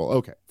horrible.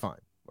 Okay, fine.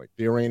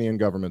 The Iranian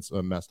government's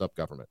a messed up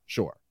government.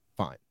 Sure,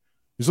 fine.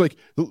 It's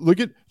look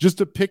at, just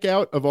to pick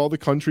out of all the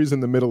countries in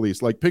the Middle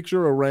East,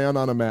 picture Iran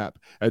on a map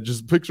and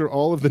just picture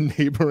all of the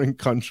neighboring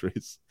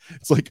countries.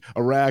 It's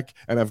Iraq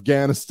and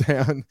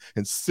Afghanistan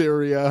and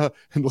Syria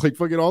and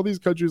fucking all these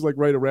countries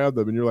right around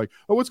them. And you're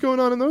oh, what's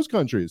going on in those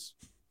countries?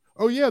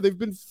 Oh yeah, they've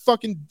been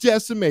fucking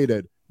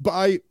decimated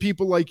by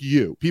people like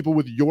you, people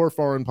with your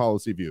foreign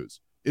policy views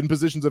in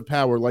positions of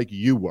power like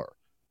you were.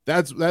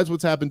 That's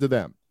what's happened to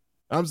them.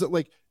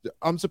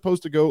 I'm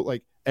supposed to go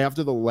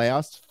after the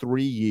last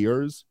 3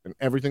 years and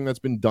everything that's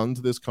been done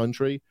to this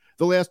country,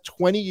 the last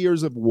 20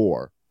 years of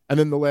war, and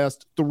then the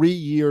last 3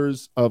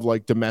 years of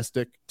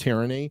domestic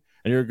tyranny,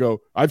 and you're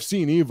go, I've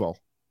seen evil.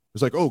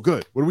 It's oh,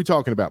 good. What are we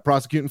talking about?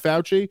 Prosecuting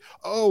Fauci?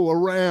 Oh,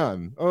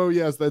 Iran. Oh,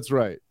 yes, that's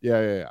right.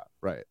 Yeah,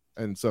 right.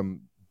 And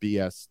some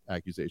BS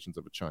accusations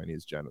of a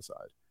Chinese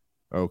genocide.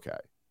 Okay.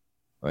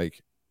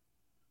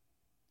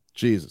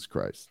 Jesus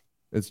Christ.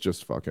 It's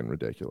just fucking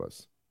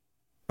ridiculous.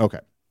 Okay.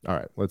 All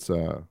right. Let's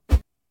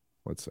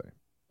see.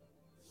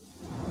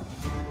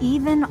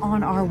 Even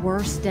on our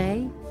worst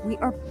day, we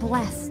are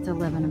blessed to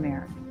live in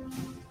America.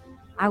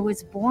 I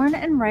was born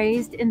and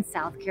raised in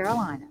South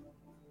Carolina,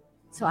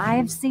 so I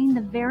have seen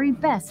the very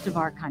best of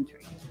our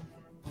country.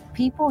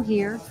 People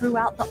here threw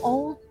out the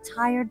old,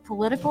 tired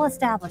political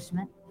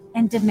establishment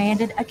and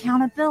demanded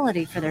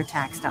accountability for their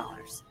tax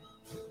dollars.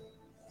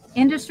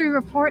 Industry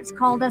reports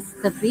called us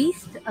the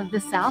beast of the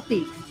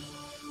Southeast,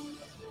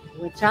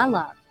 which I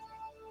love.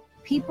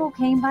 People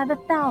came by the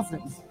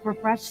thousands for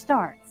fresh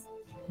starts.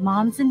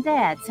 Moms and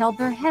dads held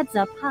their heads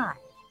up high.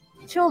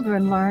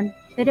 Children learned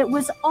that it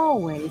was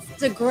always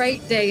It's a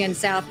great day in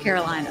South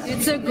Carolina.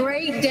 It's a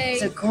great day.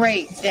 It's a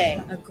great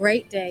day. A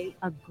great day.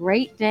 A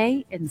great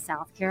day in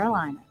South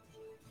Carolina.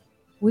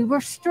 We were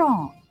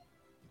strong.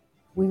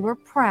 We were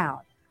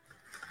proud.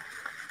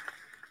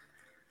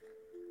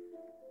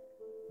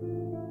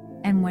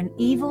 And when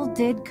evil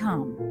did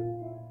come,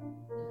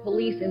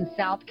 police in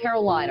South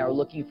Carolina are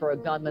looking for a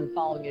gunman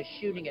following a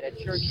shooting at a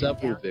church.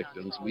 Several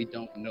victims. We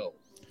don't know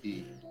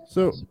the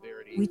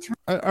severity.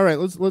 All right,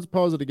 let's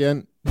pause it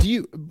again.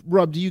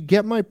 Rob, do you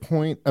get my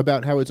point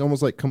about how it's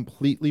almost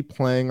completely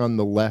playing on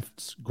the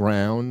left's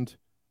ground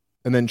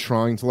and then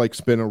trying to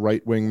spin a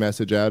right-wing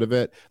message out of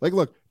it?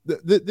 Look,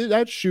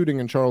 that shooting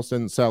in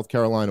Charleston, South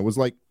Carolina was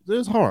it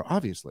was horrible,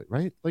 obviously,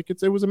 right?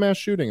 It was a mass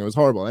shooting. It was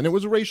horrible. And it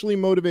was a racially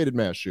motivated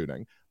mass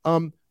shooting.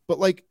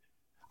 But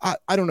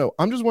I don't know.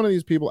 I'm just one of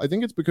these people. I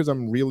think it's because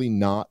I'm really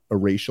not a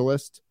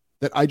racialist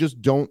that I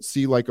just don't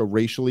see a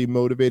racially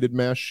motivated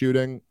mass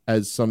shooting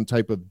as some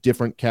type of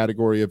different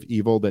category of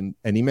evil than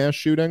any mass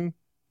shooting.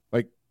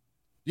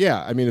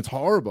 Yeah, I mean, it's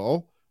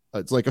horrible.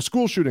 It's a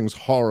school shooting's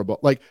horrible.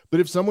 But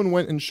if someone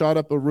went and shot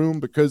up a room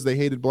because they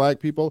hated black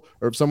people,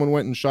 or if someone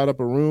went and shot up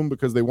a room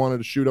because they wanted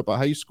to shoot up a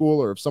high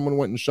school, or if someone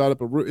went and shot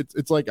up a room,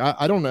 it's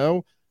I don't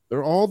know.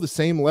 They're all the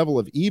same level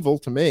of evil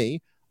to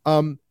me.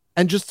 And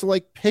just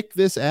to pick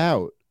this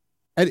out,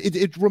 and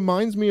it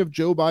reminds me of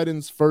Joe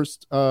Biden's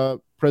first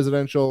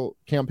presidential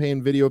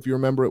campaign video. If you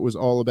remember, it was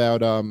all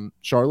about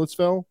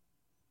Charlottesville.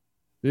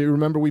 You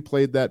remember we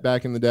played that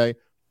back in the day?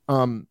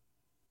 And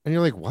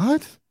you're like,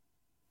 what?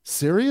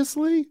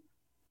 Seriously?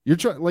 You're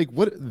trying, like,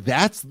 what?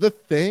 That's the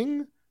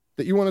thing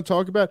that you want to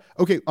talk about?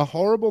 Okay, a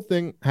horrible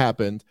thing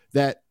happened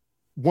that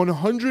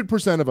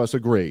 100% of us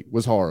agree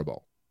was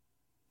horrible.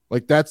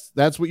 Like, that's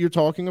what you're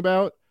talking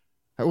about?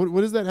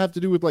 What does that have to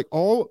do with, like,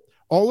 all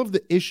of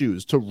the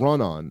issues to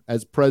run on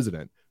as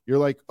president? You're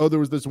like, oh, there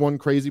was this one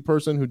crazy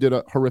person who did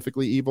a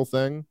horrifically evil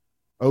thing.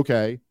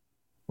 Okay.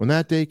 When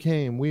that day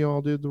came, we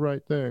all did the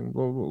right thing.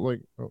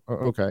 Like,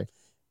 okay.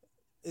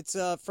 It's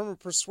from a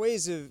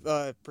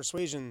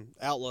persuasion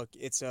outlook.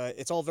 It's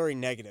all very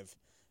negative.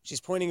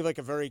 She's pointing like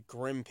a very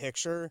grim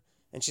picture,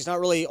 and she's not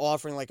really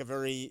offering like a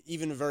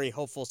very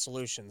hopeful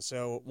solution.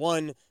 So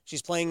one,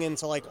 she's playing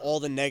into like all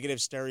the negative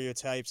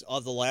stereotypes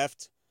of the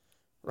left.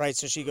 Right,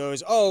 so she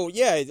goes, oh,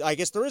 yeah, I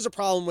guess there is a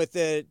problem with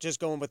it just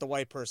going with the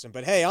white person.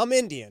 But, hey, I'm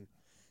Indian.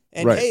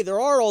 And, right. Hey,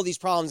 there are all these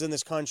problems in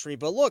this country.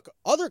 But, look,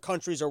 other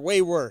countries are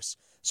way worse.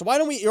 So why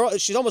don't we –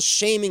 she's almost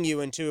shaming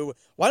you into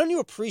why don't you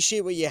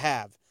appreciate what you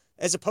have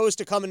as opposed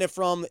to coming in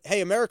from,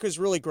 hey, America's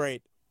really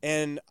great.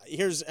 And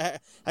here's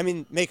 – I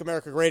mean, make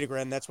America great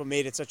again. That's what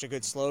made it such a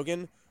good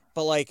slogan.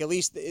 But, like, at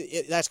least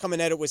that's coming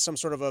at it with some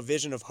sort of a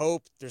vision of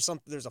hope. There's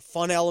a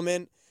fun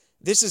element.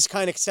 This is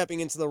kind of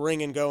stepping into the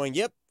ring and going,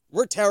 yep.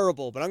 We're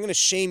terrible, but I'm going to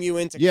shame you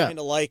into kind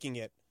of liking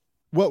it.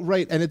 Well,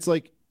 right. And it's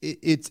like,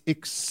 it's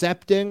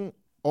accepting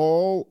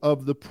all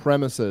of the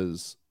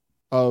premises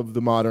of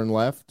the modern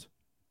left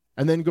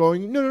and then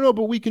going, no,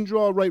 but we can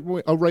draw a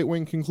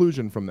right-wing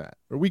conclusion from that.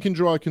 Or we can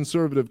draw a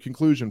conservative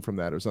conclusion from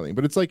that or something.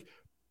 But it's like,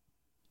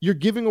 you're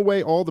giving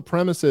away all the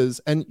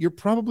premises and you're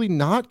probably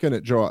not going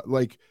to draw,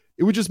 like,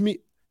 it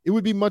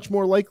would be much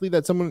more likely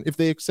that someone, if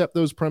they accept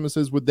those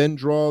premises, would then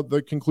draw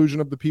the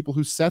conclusion of the people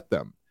who set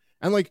them.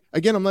 And like,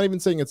 again, I'm not even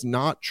saying it's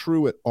not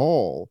true at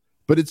all,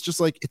 but it's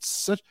just like, it's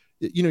such,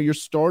 you're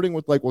starting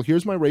with like, well,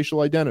 here's my racial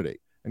identity.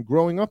 And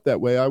growing up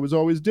that way, I was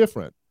always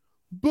different.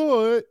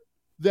 But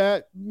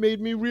that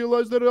made me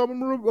realize that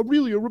I'm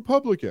really a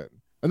Republican.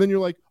 And then you're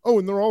like, oh,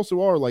 and there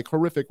also are like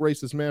horrific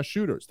racist mass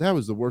shooters. That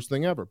was the worst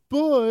thing ever.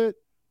 But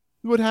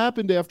what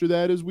happened after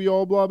that is we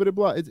all blah, blah,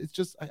 blah. It's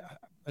just,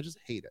 I just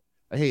hate it.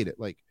 I hate it.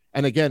 Like,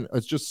 and again,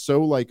 it's just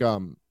so like,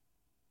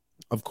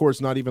 of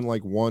course, not even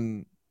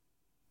one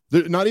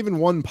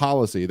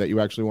policy that you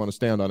actually want to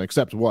stand on,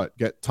 except what?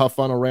 Get tough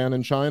on Iran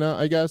and China,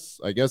 I guess.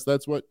 I guess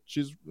that's what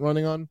she's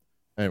running on.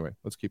 Anyway,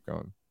 let's keep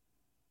going.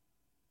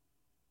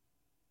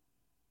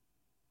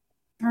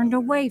 Turned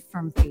away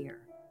from fear,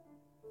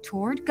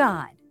 toward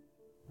God,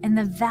 and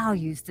the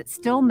values that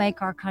still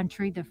make our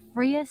country the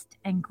freest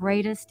and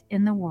greatest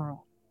in the world.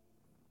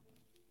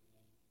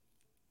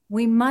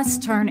 We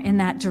must turn in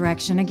that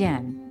direction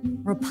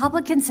again.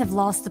 Republicans have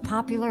lost the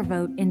popular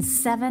vote in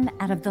 7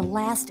 out of the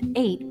last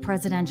 8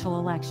 presidential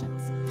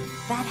elections.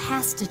 That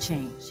has to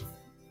change.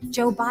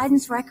 Joe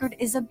Biden's record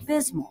is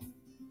abysmal,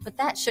 but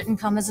that shouldn't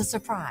come as a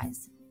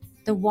surprise.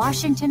 The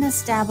Washington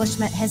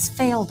establishment has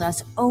failed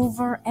us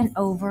over and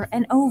over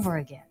and over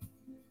again.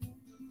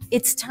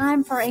 It's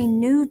time for a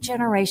new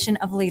generation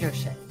of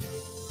leadership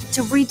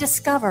to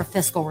rediscover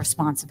fiscal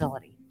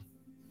responsibility,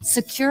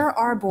 secure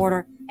our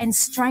border, and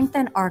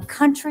strengthen our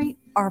country,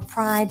 our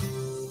pride,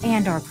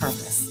 and our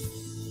purpose.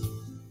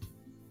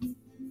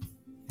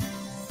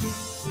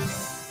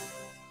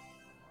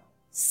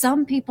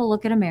 Some people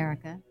look at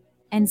America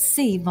and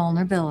see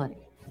vulnerability.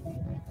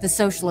 The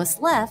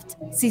socialist left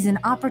sees an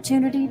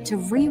opportunity to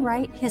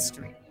rewrite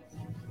history.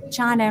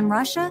 China and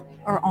Russia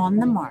are on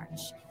the march.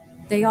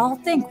 They all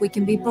think we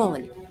can be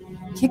bullied,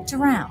 kicked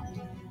around.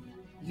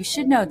 You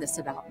should know this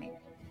about me.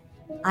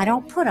 I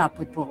don't put up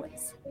with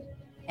bullies.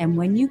 And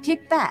when you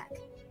kick back,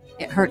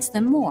 it hurts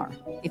them more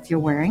if you're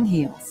wearing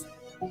heels.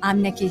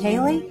 I'm Nikki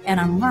Haley, and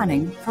I'm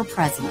running for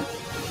president.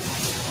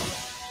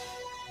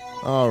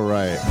 All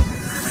right.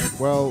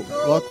 Well,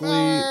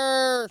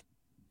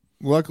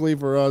 luckily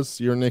for us,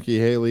 you're Nikki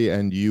Haley,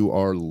 and you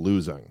are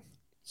losing.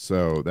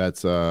 So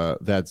that's the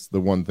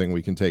one thing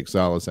we can take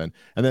solace in.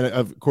 And then,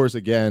 of course,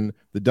 again,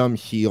 the dumb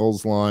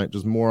heels line,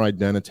 just more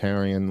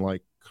identitarian,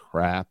 like,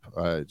 crap.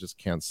 I just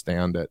can't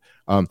stand it.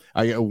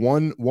 I get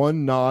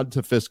one nod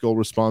to fiscal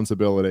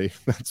responsibility.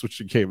 That's what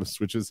she gave us,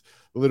 which is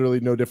literally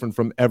no different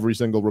from every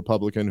single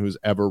Republican who's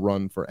ever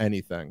run for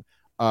anything.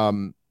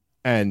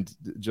 And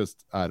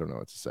just, I don't know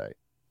what to say.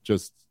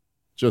 Just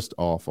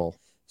awful.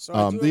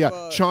 So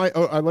China.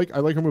 I like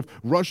her move.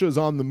 Russia's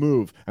on the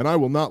move, and I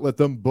will not let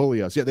them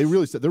bully us. Yeah, they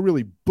really said they're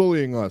really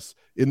bullying us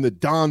in the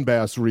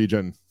Donbass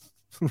region,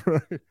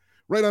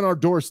 right on our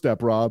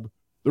doorstep. Rob,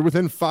 they're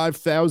within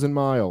 5,000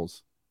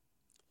 miles.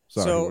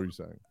 Sorry, what were you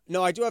saying?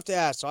 No, I do have to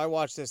ask. So I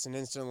watched this and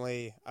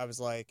instantly I was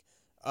like,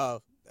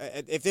 oh,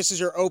 if this is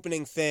your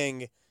opening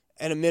thing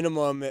at a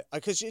minimum,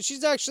 because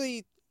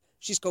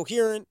she's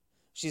coherent,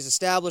 she's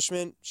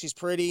establishment, she's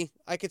pretty.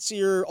 I could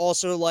see her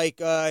also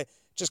like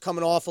just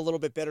coming off a little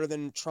bit better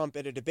than Trump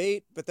at a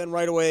debate. But then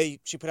right away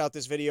she put out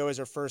this video as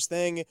her first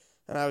thing.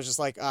 And I was just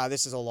like,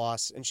 this is a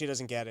loss and she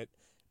doesn't get it.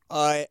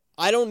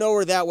 I don't know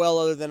her that well,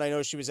 other than I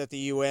know she was at the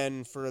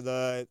UN for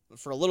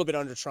a little bit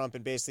under Trump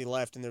and basically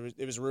left, and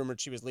it was rumored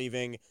she was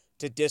leaving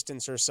to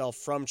distance herself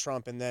from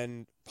Trump and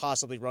then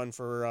possibly run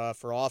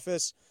for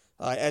office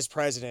as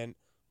president.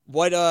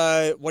 What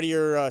are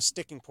your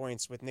sticking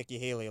points with Nikki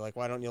Haley? Like,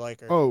 why don't you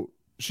like her? Oh,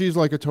 she's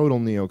like a total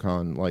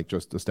neocon, like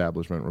just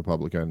establishment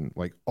Republican,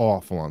 like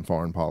awful on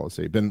foreign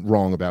policy. Been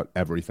wrong about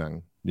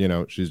everything. You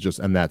know, she's just,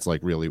 and that's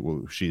like really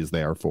who she's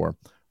there for.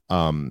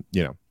 You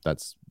know,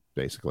 that's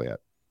basically it.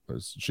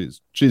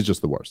 She's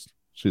just the worst.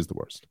 She's the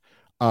worst.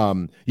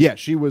 Yeah,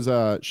 she was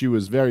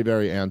very,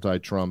 very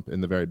anti-Trump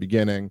in the very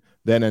beginning,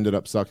 then ended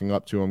up sucking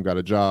up to him, got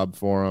a job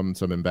for him,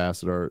 some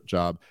ambassador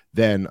job,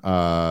 then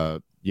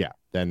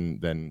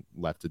then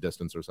left to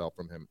distance herself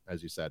from him,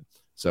 as you said.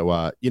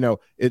 So you know,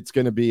 it's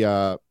going to be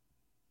I'll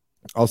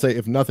say,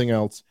 if nothing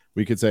else,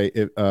 we could say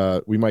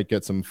we might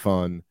get some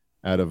fun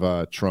out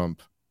of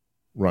Trump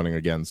running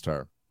against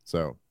her.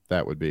 So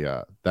that would be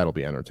that'll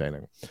be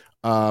entertaining.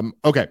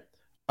 Okay.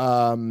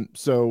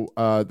 So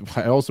I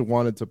also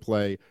wanted to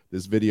play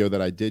this video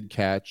that I did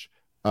catch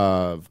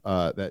of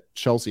that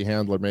Chelsea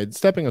Handler made,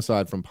 stepping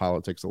aside from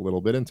politics a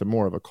little bit into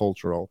more of a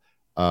cultural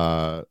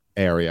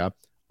area.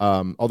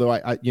 Although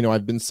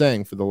I've been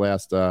saying for the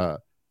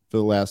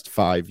last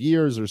 5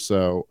 years or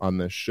so on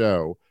this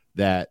show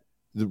that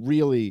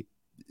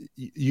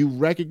you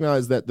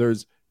recognize that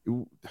there's,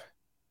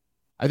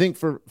 I think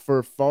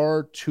for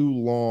far too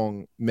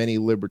long, many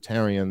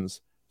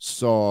libertarians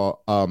saw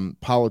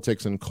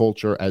politics and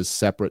culture as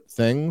separate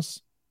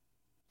things,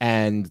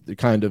 and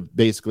kind of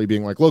basically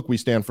being like, look, we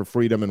stand for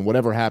freedom, and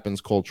whatever happens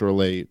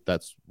culturally,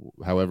 that's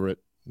however it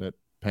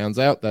pans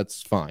out,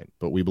 that's fine.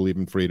 But we believe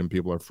in freedom.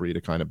 People are free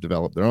to kind of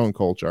develop their own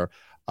culture.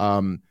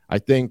 I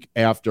think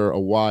after a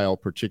while,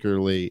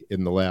 particularly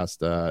in the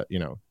last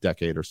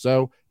decade or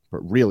so, but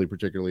really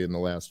particularly in the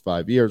last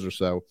 5 years or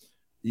so,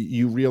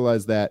 you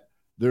realize that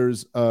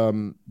there's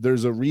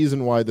a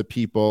reason why the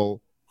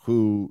people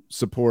who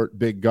support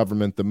big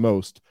government the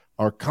most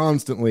are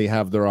constantly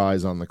have their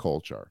eyes on the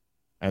culture,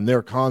 and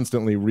they're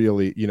constantly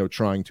really,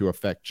 trying to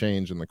affect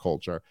change in the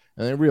culture.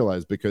 And they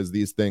realize, because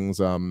these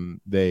things,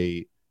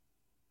 they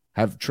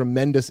have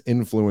tremendous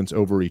influence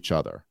over each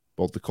other,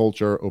 both the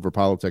culture over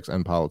politics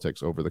and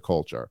politics over the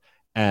culture.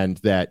 And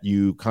that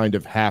you kind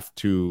of have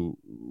to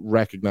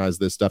recognize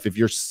this stuff. If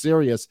you're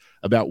serious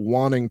about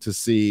wanting to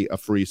see a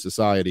free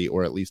society,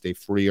 or at least a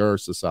freer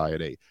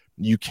society,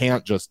 you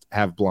can't just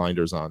have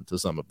blinders on to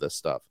some of this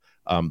stuff,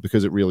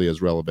 because it really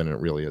is relevant and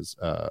it really is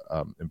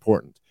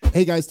important.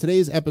 Hey guys,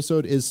 today's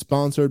episode is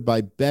sponsored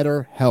by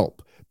BetterHelp.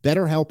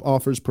 BetterHelp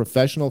offers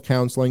professional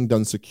counseling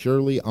done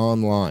securely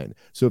online.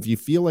 So if you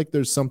feel like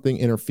there's something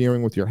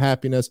interfering with your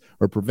happiness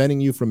or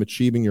preventing you from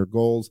achieving your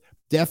goals,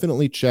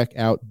 definitely check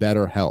out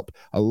BetterHelp.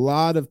 A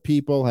lot of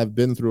people have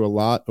been through a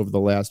lot over the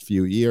last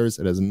few years.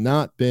 It has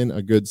not been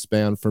a good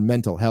span for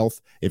mental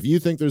health. If you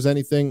think there's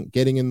anything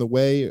getting in the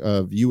way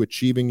of you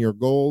achieving your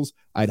goals,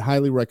 I'd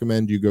highly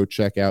recommend you go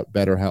check out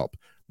BetterHelp.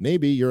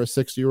 Maybe you're a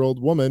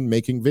 60-year-old woman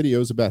making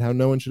videos about how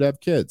no one should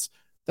have kids.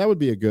 That would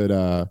be a good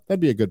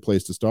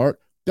place to start.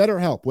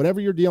 BetterHelp,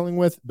 whatever you're dealing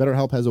with,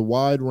 BetterHelp has a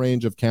wide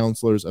range of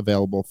counselors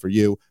available for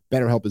you.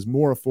 BetterHelp is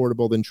more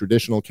affordable than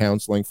traditional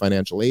counseling.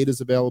 Financial aid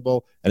is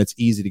available, and it's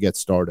easy to get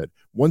started.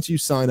 Once you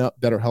sign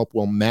up, BetterHelp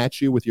will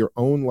match you with your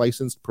own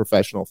licensed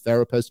professional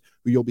therapist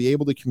who you'll be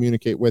able to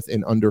communicate with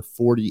in under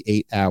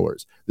 48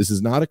 hours. This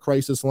is not a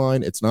crisis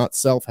line. It's not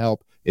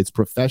self-help. It's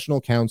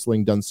professional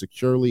counseling done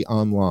securely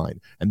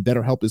online, and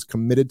BetterHelp is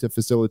committed to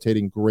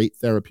facilitating great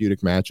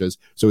therapeutic matches,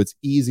 so it's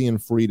easy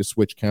and free to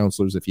switch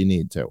counselors if you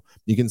need to.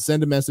 You can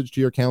send a message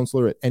to your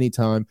counselor at any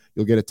time.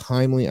 You'll get a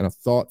timely and a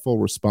thoughtful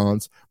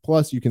response.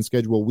 Plus, you can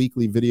schedule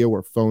weekly video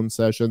or phone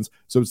sessions,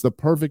 so it's the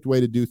perfect way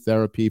to do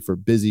therapy for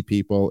busy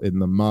people in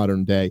the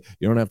modern day.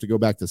 You don't have to go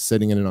back to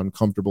sitting in an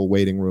uncomfortable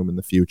waiting room in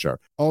the future.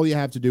 All you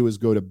have to do is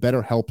go to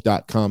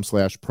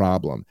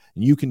betterhelp.com/problem,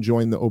 and you can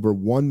join the over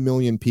 1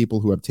 million people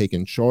who have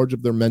taken charge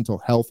of their mental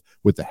health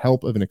with the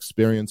help of an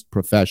experienced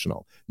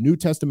professional. New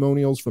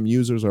testimonials from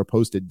users are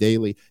posted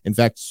daily. In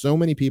fact, so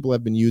many people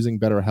have been using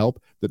BetterHelp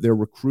that they're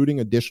recruiting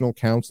additional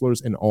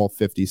counselors in all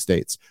 50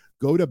 states.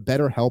 Go to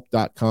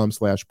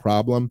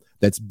betterhelp.com/problem.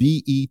 That's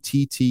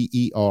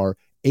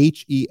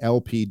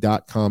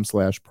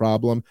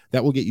BetterHelp.com/problem.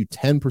 That will get you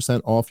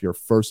 10% off your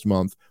first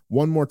month.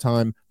 One more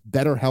time,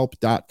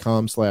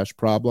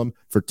 betterhelp.com/problem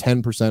for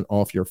 10%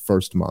 off your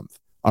first month.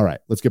 All right,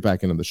 let's get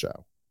back into the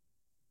show.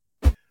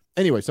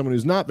 Anyway, someone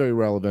who's not very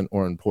relevant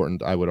or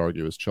important, I would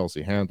argue, is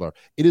Chelsea Handler.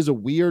 It is a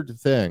weird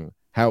thing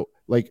how,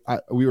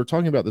 we were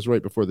talking about this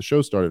right before the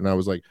show started, and I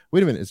was like,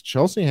 wait a minute, is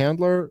Chelsea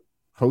Handler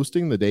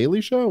hosting The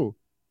Daily Show?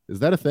 Is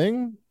that a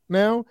thing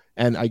now?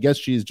 And I guess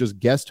she's just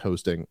guest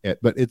hosting it,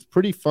 but it's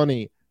pretty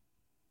funny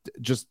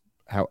just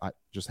how I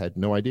just had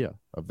no idea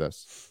of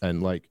this.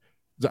 And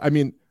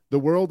the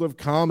world of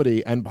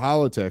comedy and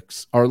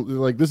politics are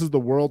this is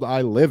the world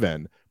I live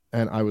in,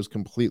 and I was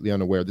completely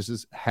unaware. This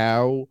is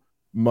how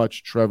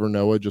much Trevor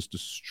Noah just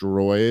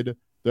destroyed.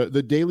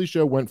 The Daily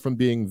Show went from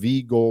being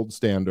the gold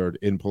standard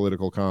in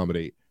political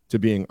comedy to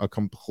being a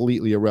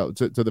completely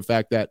irrelevant to the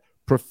fact that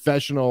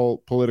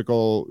professional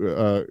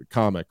political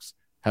comics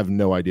have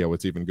no idea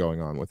what's even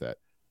going on with it.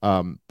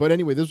 But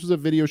anyway, this was a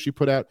video she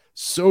put out.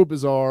 So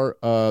bizarre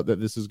that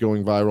this is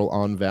going viral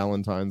on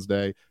Valentine's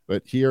Day.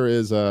 But here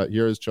is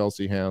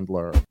Chelsea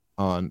Handler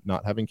on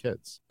not having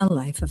kids. A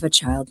life of a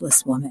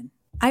childless woman.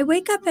 I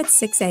wake up at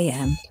 6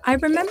 a.m. I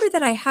remember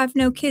that I have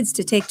no kids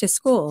to take to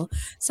school,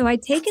 so I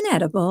take an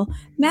edible,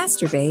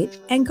 masturbate,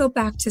 and go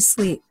back to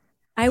sleep.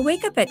 I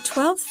wake up at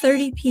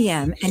 12:30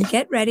 p.m. and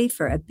get ready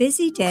for a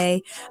busy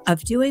day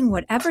of doing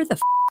whatever the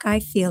I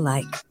feel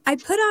like. I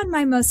put on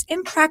my most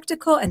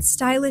impractical and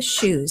stylish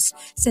shoes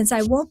since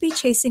I won't be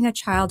chasing a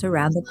child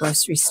around the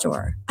grocery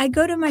store. I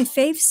go to my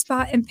fave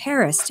spot in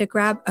Paris to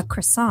grab a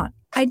croissant.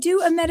 I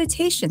do a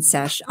meditation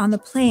sesh on the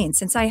plane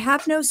since I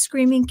have no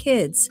screaming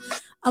kids,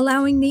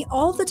 allowing me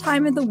all the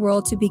time in the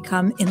world to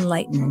become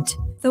enlightened.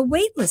 The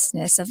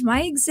weightlessness of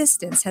my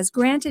existence has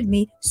granted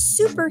me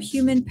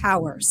superhuman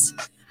powers.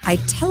 I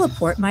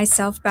teleport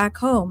myself back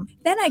home.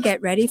 Then I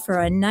get ready for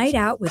a night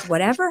out with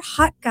whatever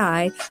hot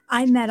guy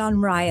I met on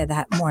Raya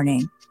that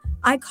morning.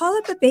 I call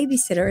up a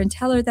babysitter and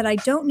tell her that I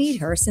don't need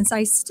her since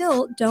I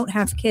still don't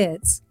have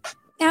kids.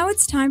 Now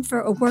it's time for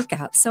a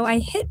workout, so I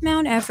hit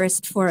Mount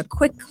Everest for a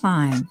quick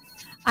climb.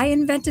 I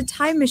invent a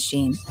time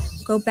machine,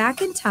 go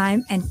back in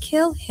time, and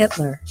kill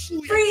Hitler.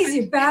 Freeze,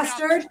 you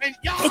bastard!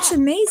 It's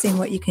amazing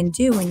what you can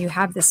do when you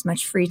have this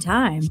much free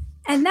time.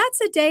 And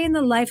that's a day in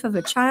the life of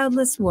a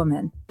childless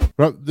woman.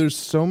 Well, there's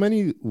so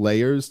many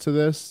layers to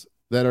this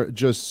that are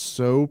just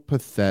so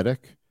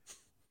pathetic.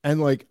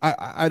 And like,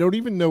 I don't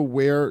even know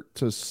where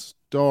to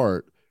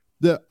start.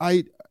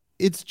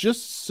 It's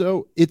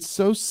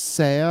so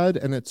sad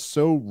and it's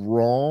so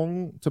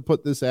wrong to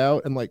put this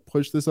out and like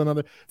push this on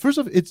other. First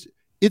off, it's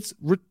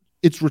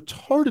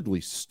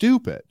retardedly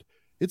stupid.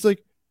 It's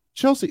like,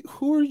 Chelsea,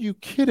 who are you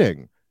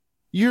kidding?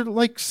 You're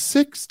like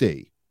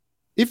 60.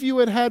 If you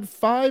had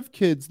 5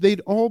 kids,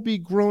 they'd all be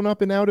grown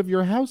up and out of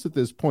your house at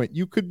this point.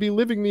 You could be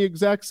living the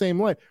exact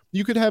same life.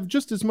 You could have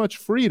just as much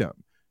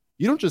freedom.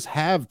 You don't just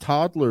have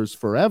toddlers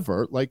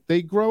forever. Like,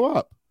 they grow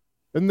up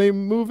and they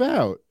move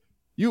out.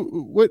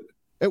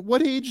 At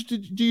what age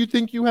do you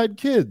think you had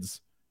kids?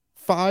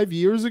 5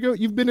 years ago?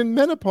 You've been in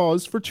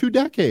menopause for 2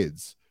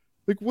 decades.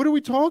 Like, what are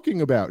we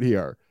talking about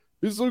here?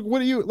 It's like, what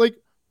are you like?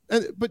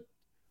 But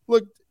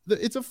look,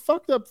 it's a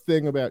fucked up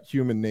thing about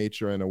human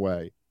nature in a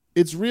way.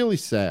 It's really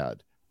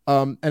sad.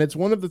 And it's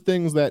one of the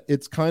things that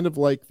it's kind of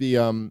like the,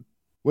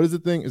 what is the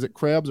thing? Is it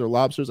crabs or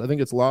lobsters? I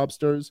think it's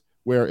lobsters,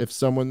 where if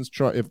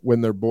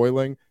when they're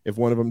boiling, if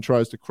one of them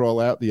tries to crawl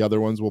out, the other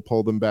ones will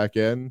pull them back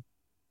in.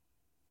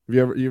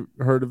 Have you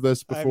heard of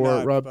this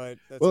before, Rob?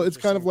 Well, it's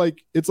kind of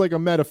like, it's like a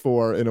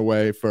metaphor in a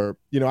way for,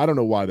 I don't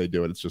know why they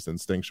do it. It's just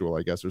instinctual,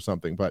 I guess, or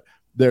something. But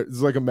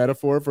there's like a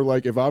metaphor for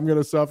like, if I'm going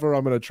to suffer,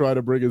 I'm going to try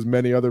to bring as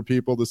many other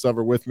people to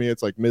suffer with me.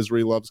 It's like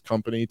misery loves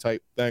company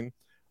type thing.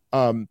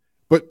 But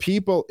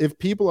if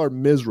people are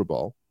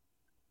miserable,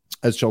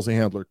 as Chelsea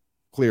Handler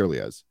clearly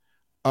is,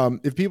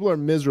 if people are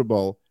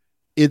miserable,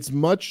 it's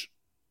much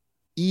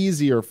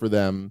easier for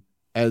them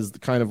as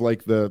kind of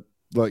like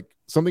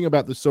something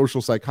about the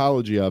social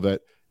psychology of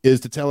it is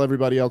to tell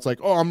everybody else like,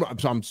 oh,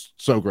 I'm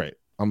so great.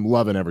 I'm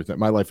loving everything.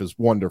 My life is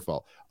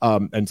wonderful.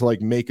 And to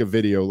like make a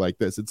video like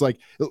this, it's like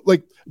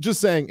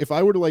just saying, if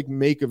I were to like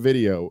make a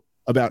video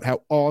about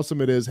how awesome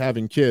it is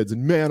having kids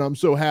and man, I'm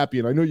so happy.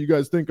 And I know you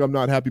guys think I'm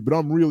not happy, but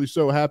I'm really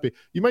so happy.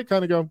 You might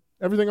kind of go,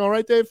 everything all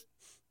right, Dave?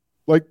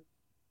 Like,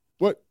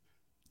 what?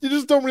 You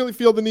just don't really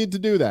feel the need to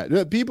do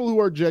that. People who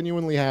are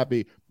genuinely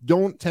happy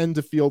don't tend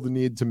to feel the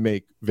need to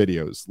make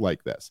videos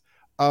like this.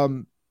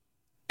 But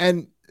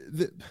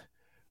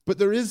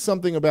there is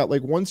something about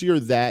like, once you're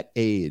that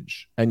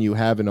age and you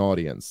have an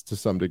audience to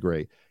some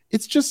degree,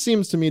 it just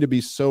seems to me to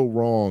be so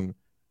wrong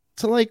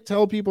to like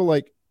tell people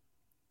like,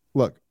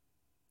 look,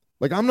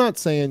 like, I'm not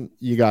saying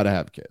you got to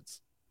have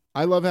kids.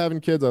 I love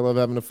having kids. I love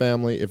having a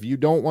family. If you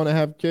don't want to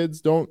have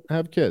kids, don't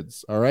have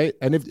kids. All right.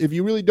 And if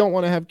you really don't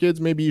want to have kids,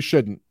 maybe you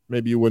shouldn't.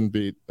 Maybe you wouldn't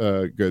be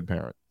a good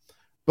parent.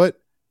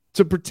 But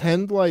to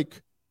pretend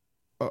like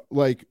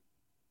what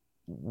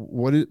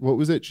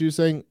was it she was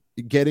saying?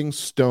 Getting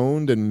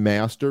stoned and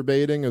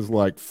masturbating is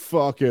like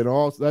fucking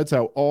awesome. That's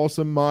how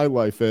awesome my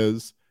life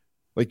is.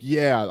 Like,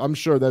 yeah, I'm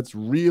sure that's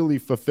really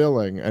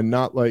fulfilling and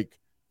not like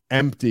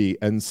empty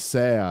and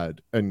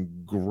sad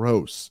and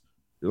gross.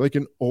 You're like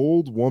an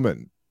old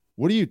woman.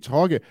 What are you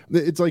talking?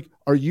 It's like,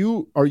 are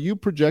you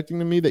projecting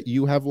to me that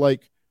you have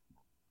like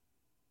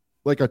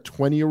a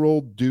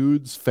 20-year-old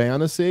dude's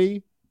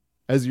fantasy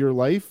as your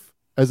life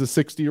as a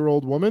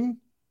 60-year-old woman?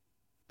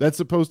 That's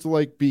supposed to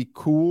like be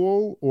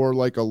cool or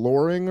like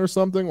alluring or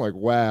something. Like,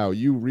 wow,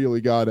 you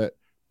really got it.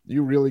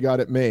 You really got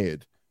it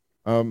made.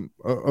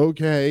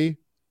 Okay.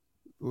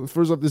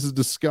 First off, this is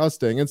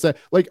disgusting. And say,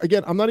 like,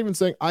 again, I'm not even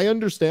saying I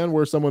understand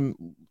where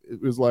someone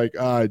is like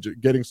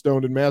getting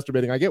stoned and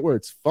masturbating. I get where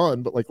it's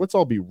fun, but like, let's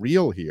all be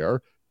real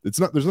here. There's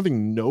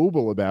nothing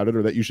noble about it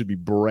or that you should be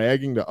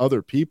bragging to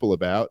other people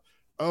about.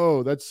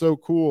 Oh, that's so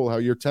cool how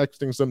you're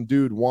texting some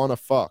dude wanna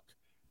fuck.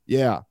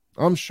 Yeah,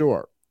 I'm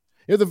sure.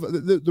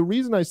 The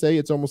reason I say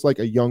it's almost like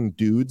a young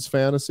dude's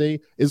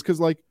fantasy is because,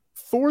 like,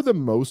 for the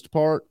most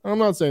part, I'm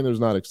not saying there's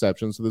not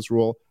exceptions to this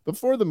rule, but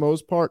for the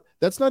most part,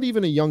 that's not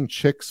even a young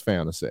chick's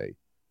fantasy.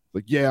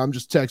 Like, yeah, I'm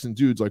just texting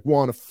dudes like,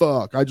 want to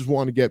fuck. I just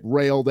want to get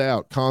railed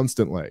out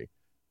constantly.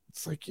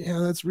 It's like, yeah,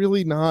 that's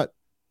really not.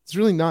 It's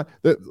really not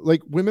that.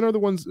 Like, women are the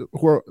ones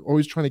who are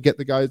always trying to get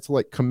the guy to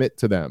like commit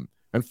to them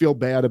and feel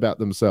bad about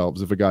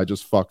themselves if a guy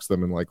just fucks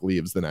them and like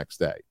leaves the next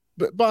day.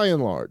 But by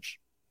and large,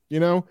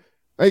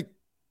 like,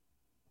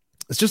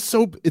 it's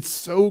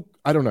so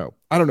I don't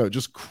know,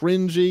 just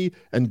cringy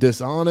and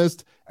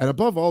dishonest, and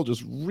above all,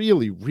 just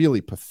really,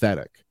 really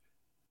pathetic.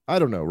 I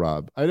don't know,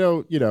 Rob. I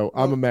know,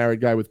 I'm a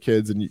married guy with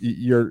kids, and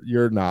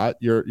you're not.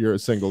 You're a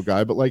single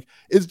guy, but like,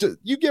 it's just,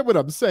 you get what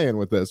I'm saying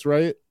with this,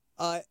 right?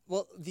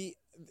 Well,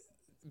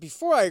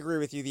 before I agree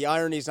with you, the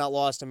irony is not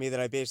lost on me that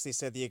I basically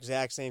said the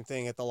exact same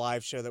thing at the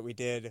live show that we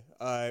did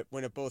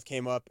when it both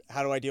came up.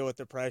 How do I deal with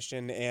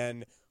depression,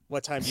 and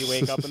what time do you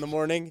wake up in the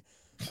morning?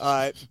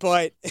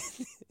 But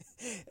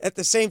at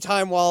the same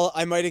time, while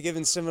I might have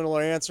given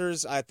similar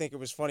answers, I think it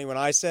was funny when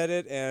I said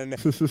it, and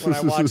when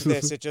I watch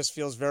this, it just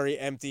feels very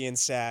empty and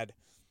sad.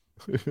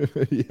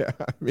 Yeah,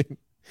 I mean,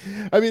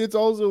 it's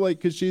also like,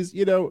 because she's,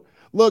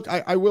 look,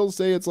 I will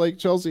say it's like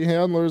Chelsea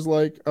Handler's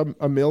like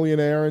a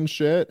millionaire and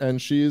shit, and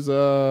she's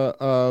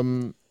I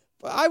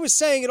was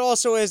saying it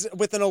also as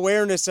with an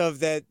awareness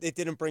of that it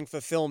didn't bring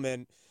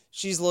fulfillment.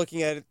 She's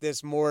looking at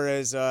this more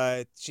as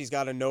she's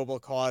got a noble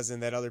cause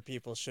and that other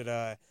people should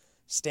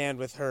stand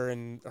with her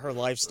and her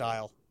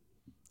lifestyle.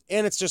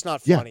 And it's just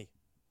not funny.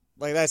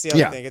 Yeah. Like, that's the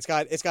other thing. It's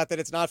got that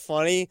it's not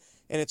funny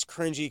and it's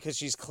cringy because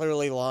she's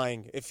clearly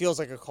lying. It feels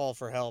like a call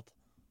for help.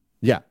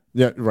 Yeah,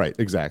 right,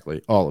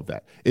 exactly. All of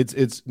that.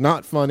 It's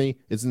not funny.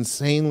 It's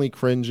insanely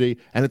cringy,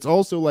 and it's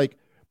also like,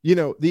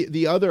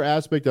 the other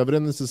aspect of it,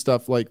 and this is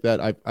stuff like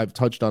that I've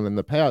touched on in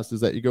the past,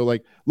 is that you go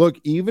like, look,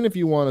 even if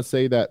you want to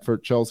say that for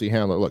Chelsea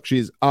Handler, look,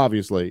 she's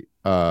obviously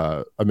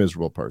a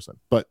miserable person,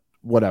 but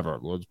whatever,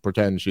 let's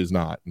pretend she's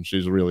not, and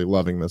she's really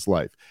loving this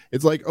life.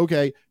 It's like,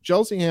 okay,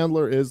 Chelsea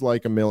Handler is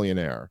like a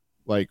millionaire,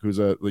 like, who's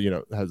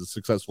has a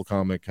successful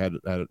comic, had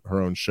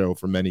her own show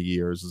for many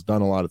years, has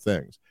done a lot of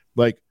things.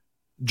 Like,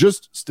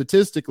 just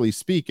statistically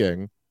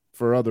speaking,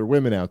 for other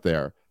women out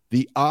there,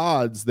 the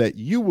odds that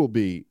you will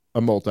be a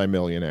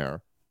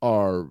multimillionaire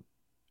are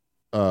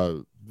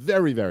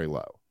very, very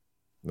low.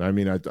 I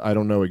mean, I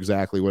don't know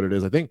exactly what it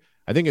is. I think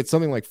it's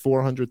something like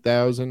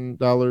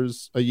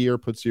 $400,000 a year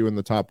puts you in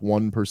the top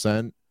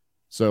 1%.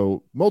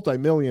 So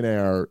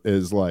multimillionaire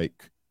is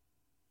like,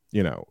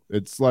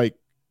 it's like,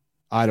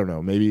 I don't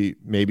know,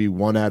 maybe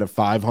 1 out of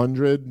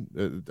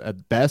 500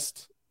 at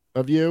best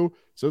of you.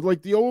 So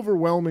like the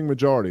overwhelming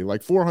majority,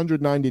 like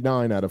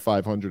 499 out of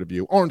 500 of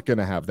you aren't going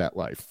to have that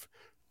life.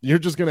 You're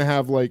just going to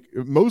have, like,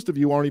 most of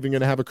you aren't even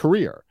going to have a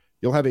career.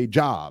 You'll have a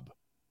job.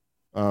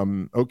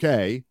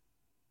 Okay.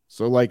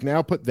 So like,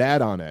 now put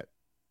that on it.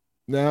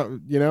 Now,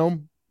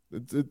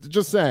 it's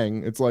just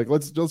saying, it's like,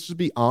 let's just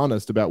be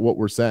honest about what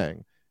we're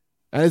saying.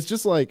 And it's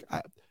just like,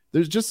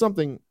 there's just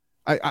something,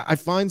 I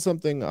find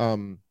something,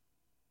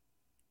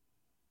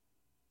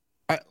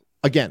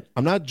 again,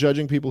 I'm not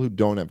judging people who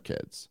don't have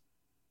kids,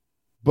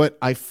 but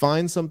I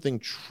find something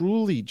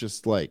truly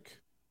just like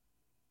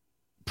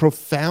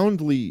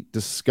profoundly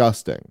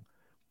disgusting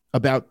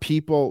about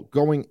people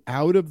going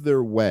out of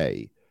their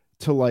way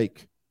to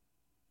like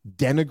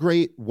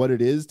denigrate what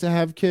it is to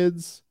have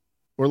kids,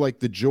 or like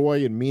the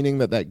joy and meaning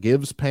that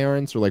gives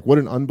parents, or like what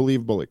an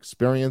unbelievable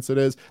experience it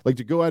is. Like,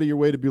 to go out of your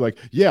way to be like,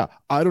 yeah,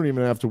 I don't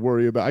even have to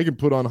worry about, I can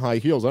put on high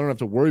heels, I don't have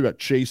to worry about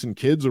chasing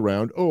kids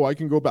around. Oh, I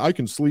can go back, I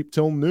can sleep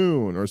till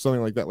noon, or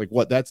something like that. Like,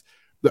 what? That's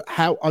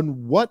how,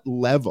 on what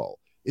level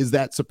is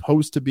that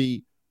supposed to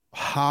be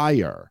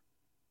higher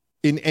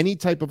in any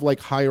type of like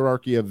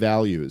hierarchy of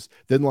values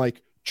than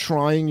like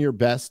trying your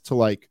best to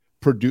like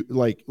produce,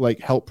 like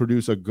help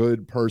produce a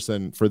good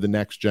person for the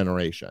next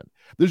generation?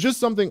 There's just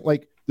something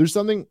like, there's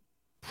something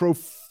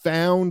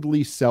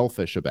profoundly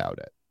selfish about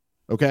it.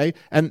 Okay.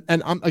 And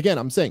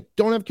I'm saying,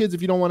 don't have kids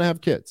if you don't want to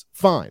have kids.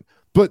 Fine.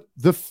 But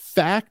the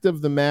fact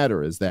of the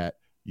matter is that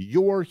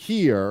you're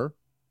here.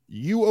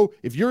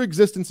 If your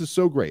existence is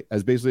so great,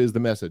 as basically is the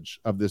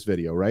message of this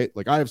video, right?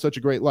 Like, I have such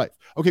a great life.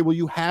 Okay, well,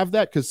 you have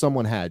that because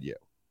someone had you,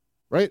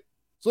 right?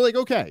 So like,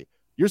 okay,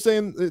 you're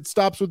saying it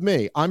stops with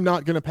me. I'm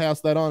not going to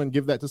pass that on and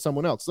give that to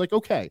someone else. It's like,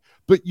 okay,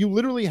 but you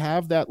literally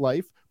have that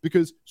life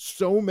because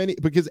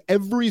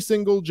every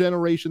single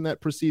generation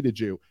that preceded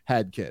you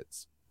had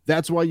kids.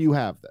 That's why you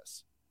have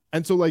this.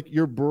 And so like,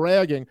 you're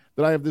bragging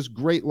that I have this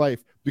great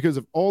life because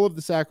of all of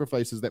the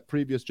sacrifices that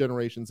previous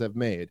generations have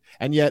made.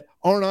 And yet,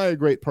 aren't I a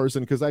great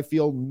person because I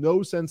feel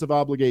no sense of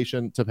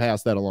obligation to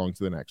pass that along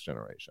to the next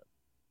generation?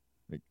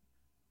 Like,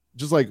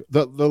 just like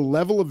the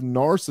level of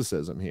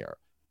narcissism here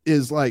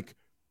is like,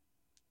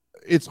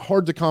 it's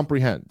hard to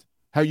comprehend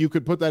how you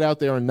could put that out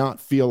there and not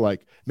feel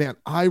like, man,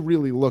 I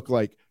really look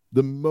like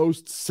the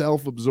most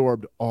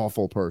self-absorbed,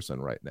 awful person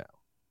right now.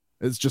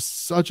 It's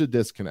just such a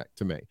disconnect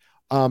to me.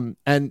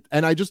 And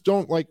I just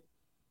don't like,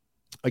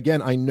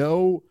 again, I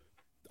know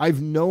I've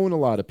known a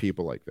lot of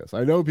people like this.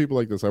 I know people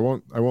like this. I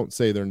won't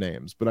say their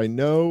names, but I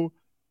know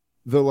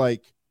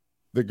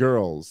the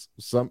girls,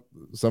 some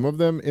of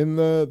them in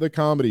the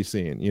comedy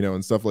scene, you know,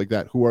 and stuff like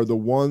that, who are the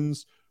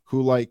ones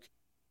who like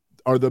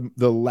are the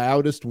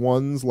loudest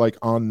ones like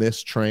on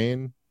this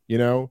train, you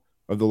know,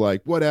 of the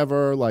like,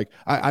 whatever, like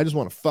I just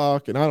want to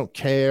fuck and I don't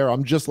care.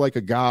 I'm just like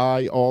a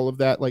guy, all of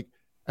that. Like,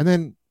 and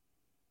then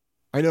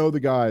I know the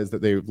guys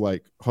that they've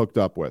like hooked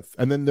up with,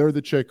 and then they're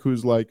the chick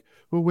who's like,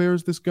 well,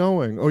 where's this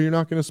going? Oh, you're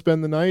not going to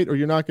spend the night, or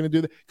you're not going to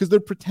do that, because they're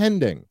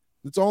pretending.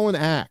 It's all an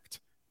act.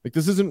 Like,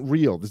 this isn't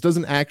real. This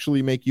doesn't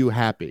actually make you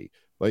happy.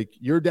 Like,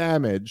 you're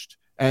damaged,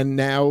 and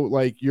now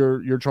like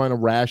you're trying to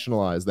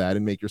rationalize that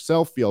and make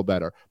yourself feel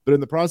better. But in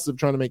the process of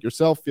trying to make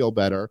yourself feel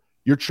better,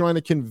 you're trying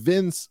to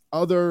convince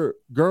other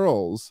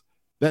girls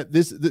that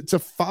to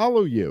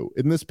follow you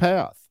in this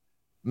path.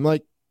 I'm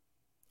like,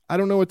 I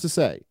don't know what to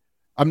say.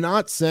 I'm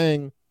not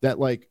saying that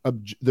like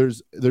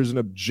there's an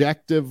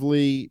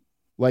objectively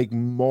like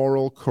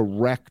moral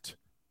correct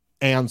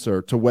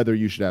answer to whether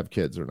you should have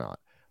kids or not.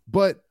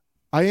 But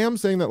I am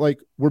saying that like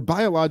we're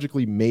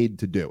biologically made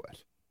to do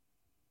it.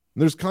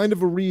 And there's kind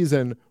of a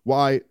reason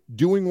why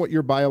doing what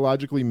you're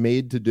biologically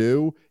made to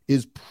do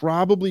is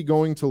probably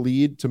going to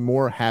lead to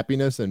more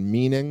happiness and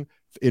meaning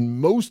in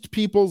most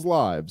people's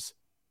lives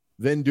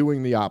than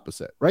doing the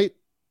opposite, right?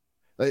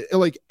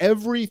 Like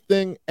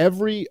everything,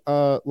 every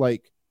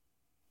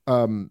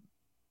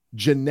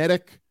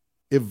genetic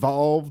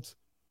evolved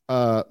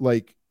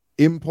like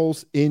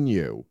impulse in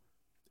you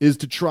is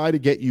to try to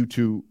get you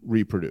to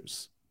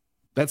reproduce.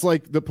 That's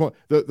like the point.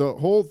 The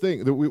whole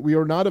thing that we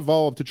are not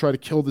evolved to try to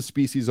kill the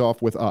species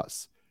off with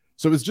us.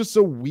 So it's just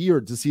so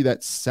weird to see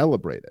that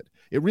celebrated.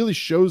 It really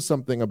shows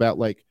something about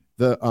like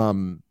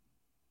the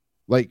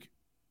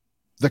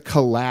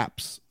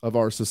collapse of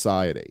our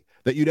society,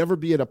 that you'd ever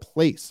be at a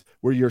place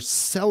where you're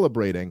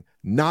celebrating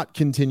not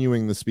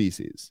continuing the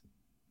species.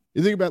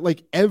 You think about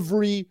like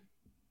every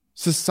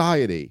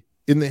society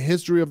in the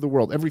history of the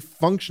world, every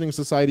functioning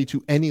society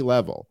to any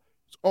level,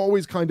 it's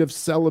always kind of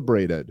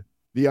celebrated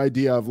the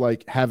idea of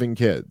like having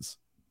kids.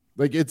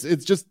 Like it's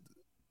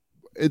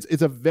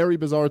a very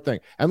bizarre thing.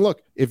 And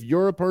look, if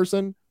you're a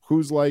person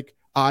who's like,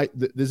 I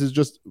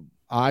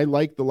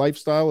like the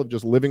lifestyle of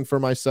just living for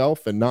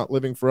myself and not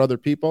living for other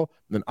people,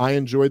 then I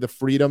enjoy the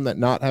freedom that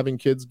not having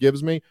kids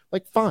gives me,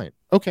 like, fine.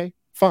 Okay,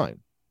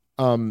 fine.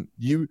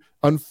 You,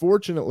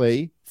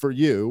 unfortunately for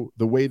you,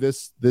 the way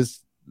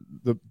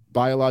the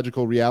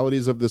biological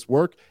realities of this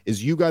work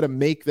is you got to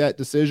make that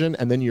decision,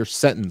 and then you're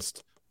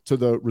sentenced to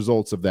the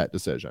results of that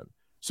decision.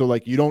 So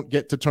like, you don't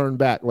get to turn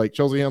back. Like,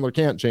 Chelsea Handler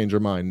can't change her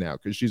mind now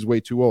because she's way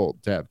too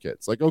old to have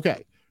kids. Like,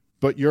 okay,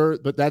 but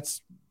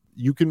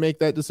you can make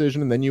that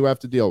decision, and then you have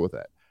to deal with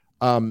it.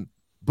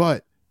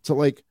 But to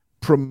like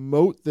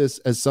promote this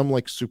as some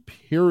like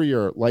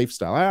superior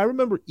lifestyle. I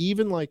remember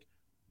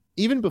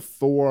even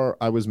before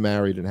I was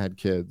married and had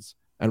kids,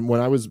 and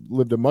when I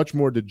lived a much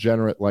more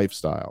degenerate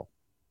lifestyle,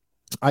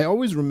 I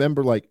always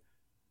remember, like,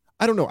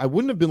 I don't know, I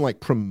wouldn't have been like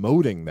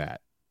promoting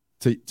that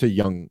to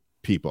young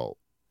people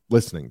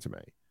listening to me.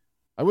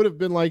 I would have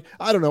been like,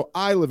 I don't know,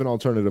 I live an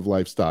alternative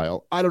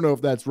lifestyle. I don't know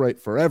if that's right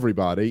for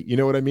everybody. You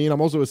know what I mean? I'm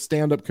also a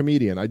stand-up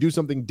comedian. I do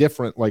something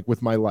different like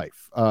with my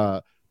life.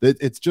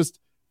 It's just,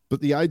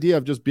 but the idea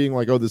of just being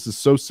like, oh, this is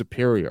so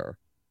superior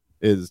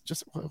is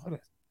just,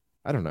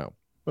 I don't know.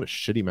 What a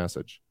shitty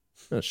message.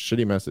 What a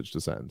shitty message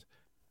to send.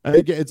 I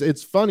think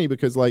it's funny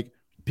because like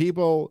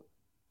people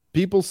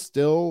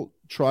still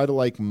try to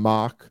like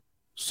mock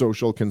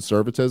social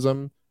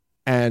conservatism,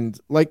 and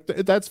like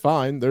that's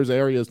fine. There's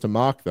areas to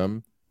mock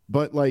them,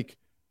 but like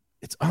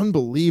it's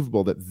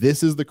unbelievable that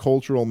this is the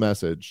cultural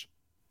message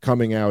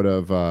coming out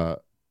of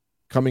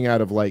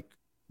like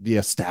the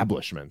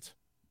establishment.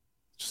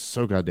 Just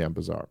so goddamn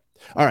bizarre.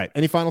 All right,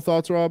 any final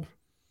thoughts, Rob?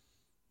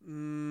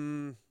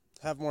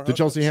 Have more. Did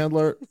Chelsea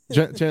Handler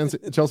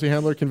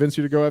convince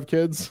you to go have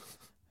kids?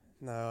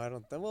 No, I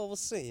don't. Well, we'll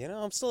see. You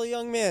know, I'm still a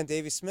young man,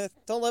 Davey Smith.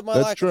 Don't let my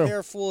lack of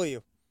hair fool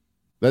you.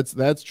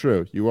 That's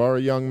true. You are a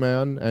young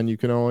man, and you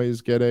can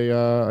always get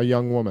a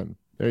young woman.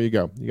 There you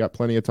go. You got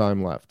plenty of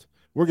time left.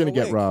 We're gonna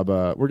get Rob.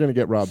 We're gonna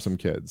get Rob some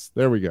kids.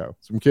 There we go.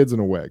 Some kids in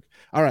a wig.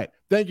 All right.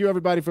 Thank you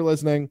everybody for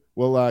listening.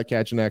 We'll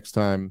catch you next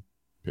time.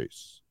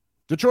 Peace.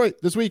 Detroit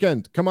this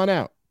weekend. Come on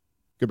out.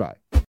 Goodbye.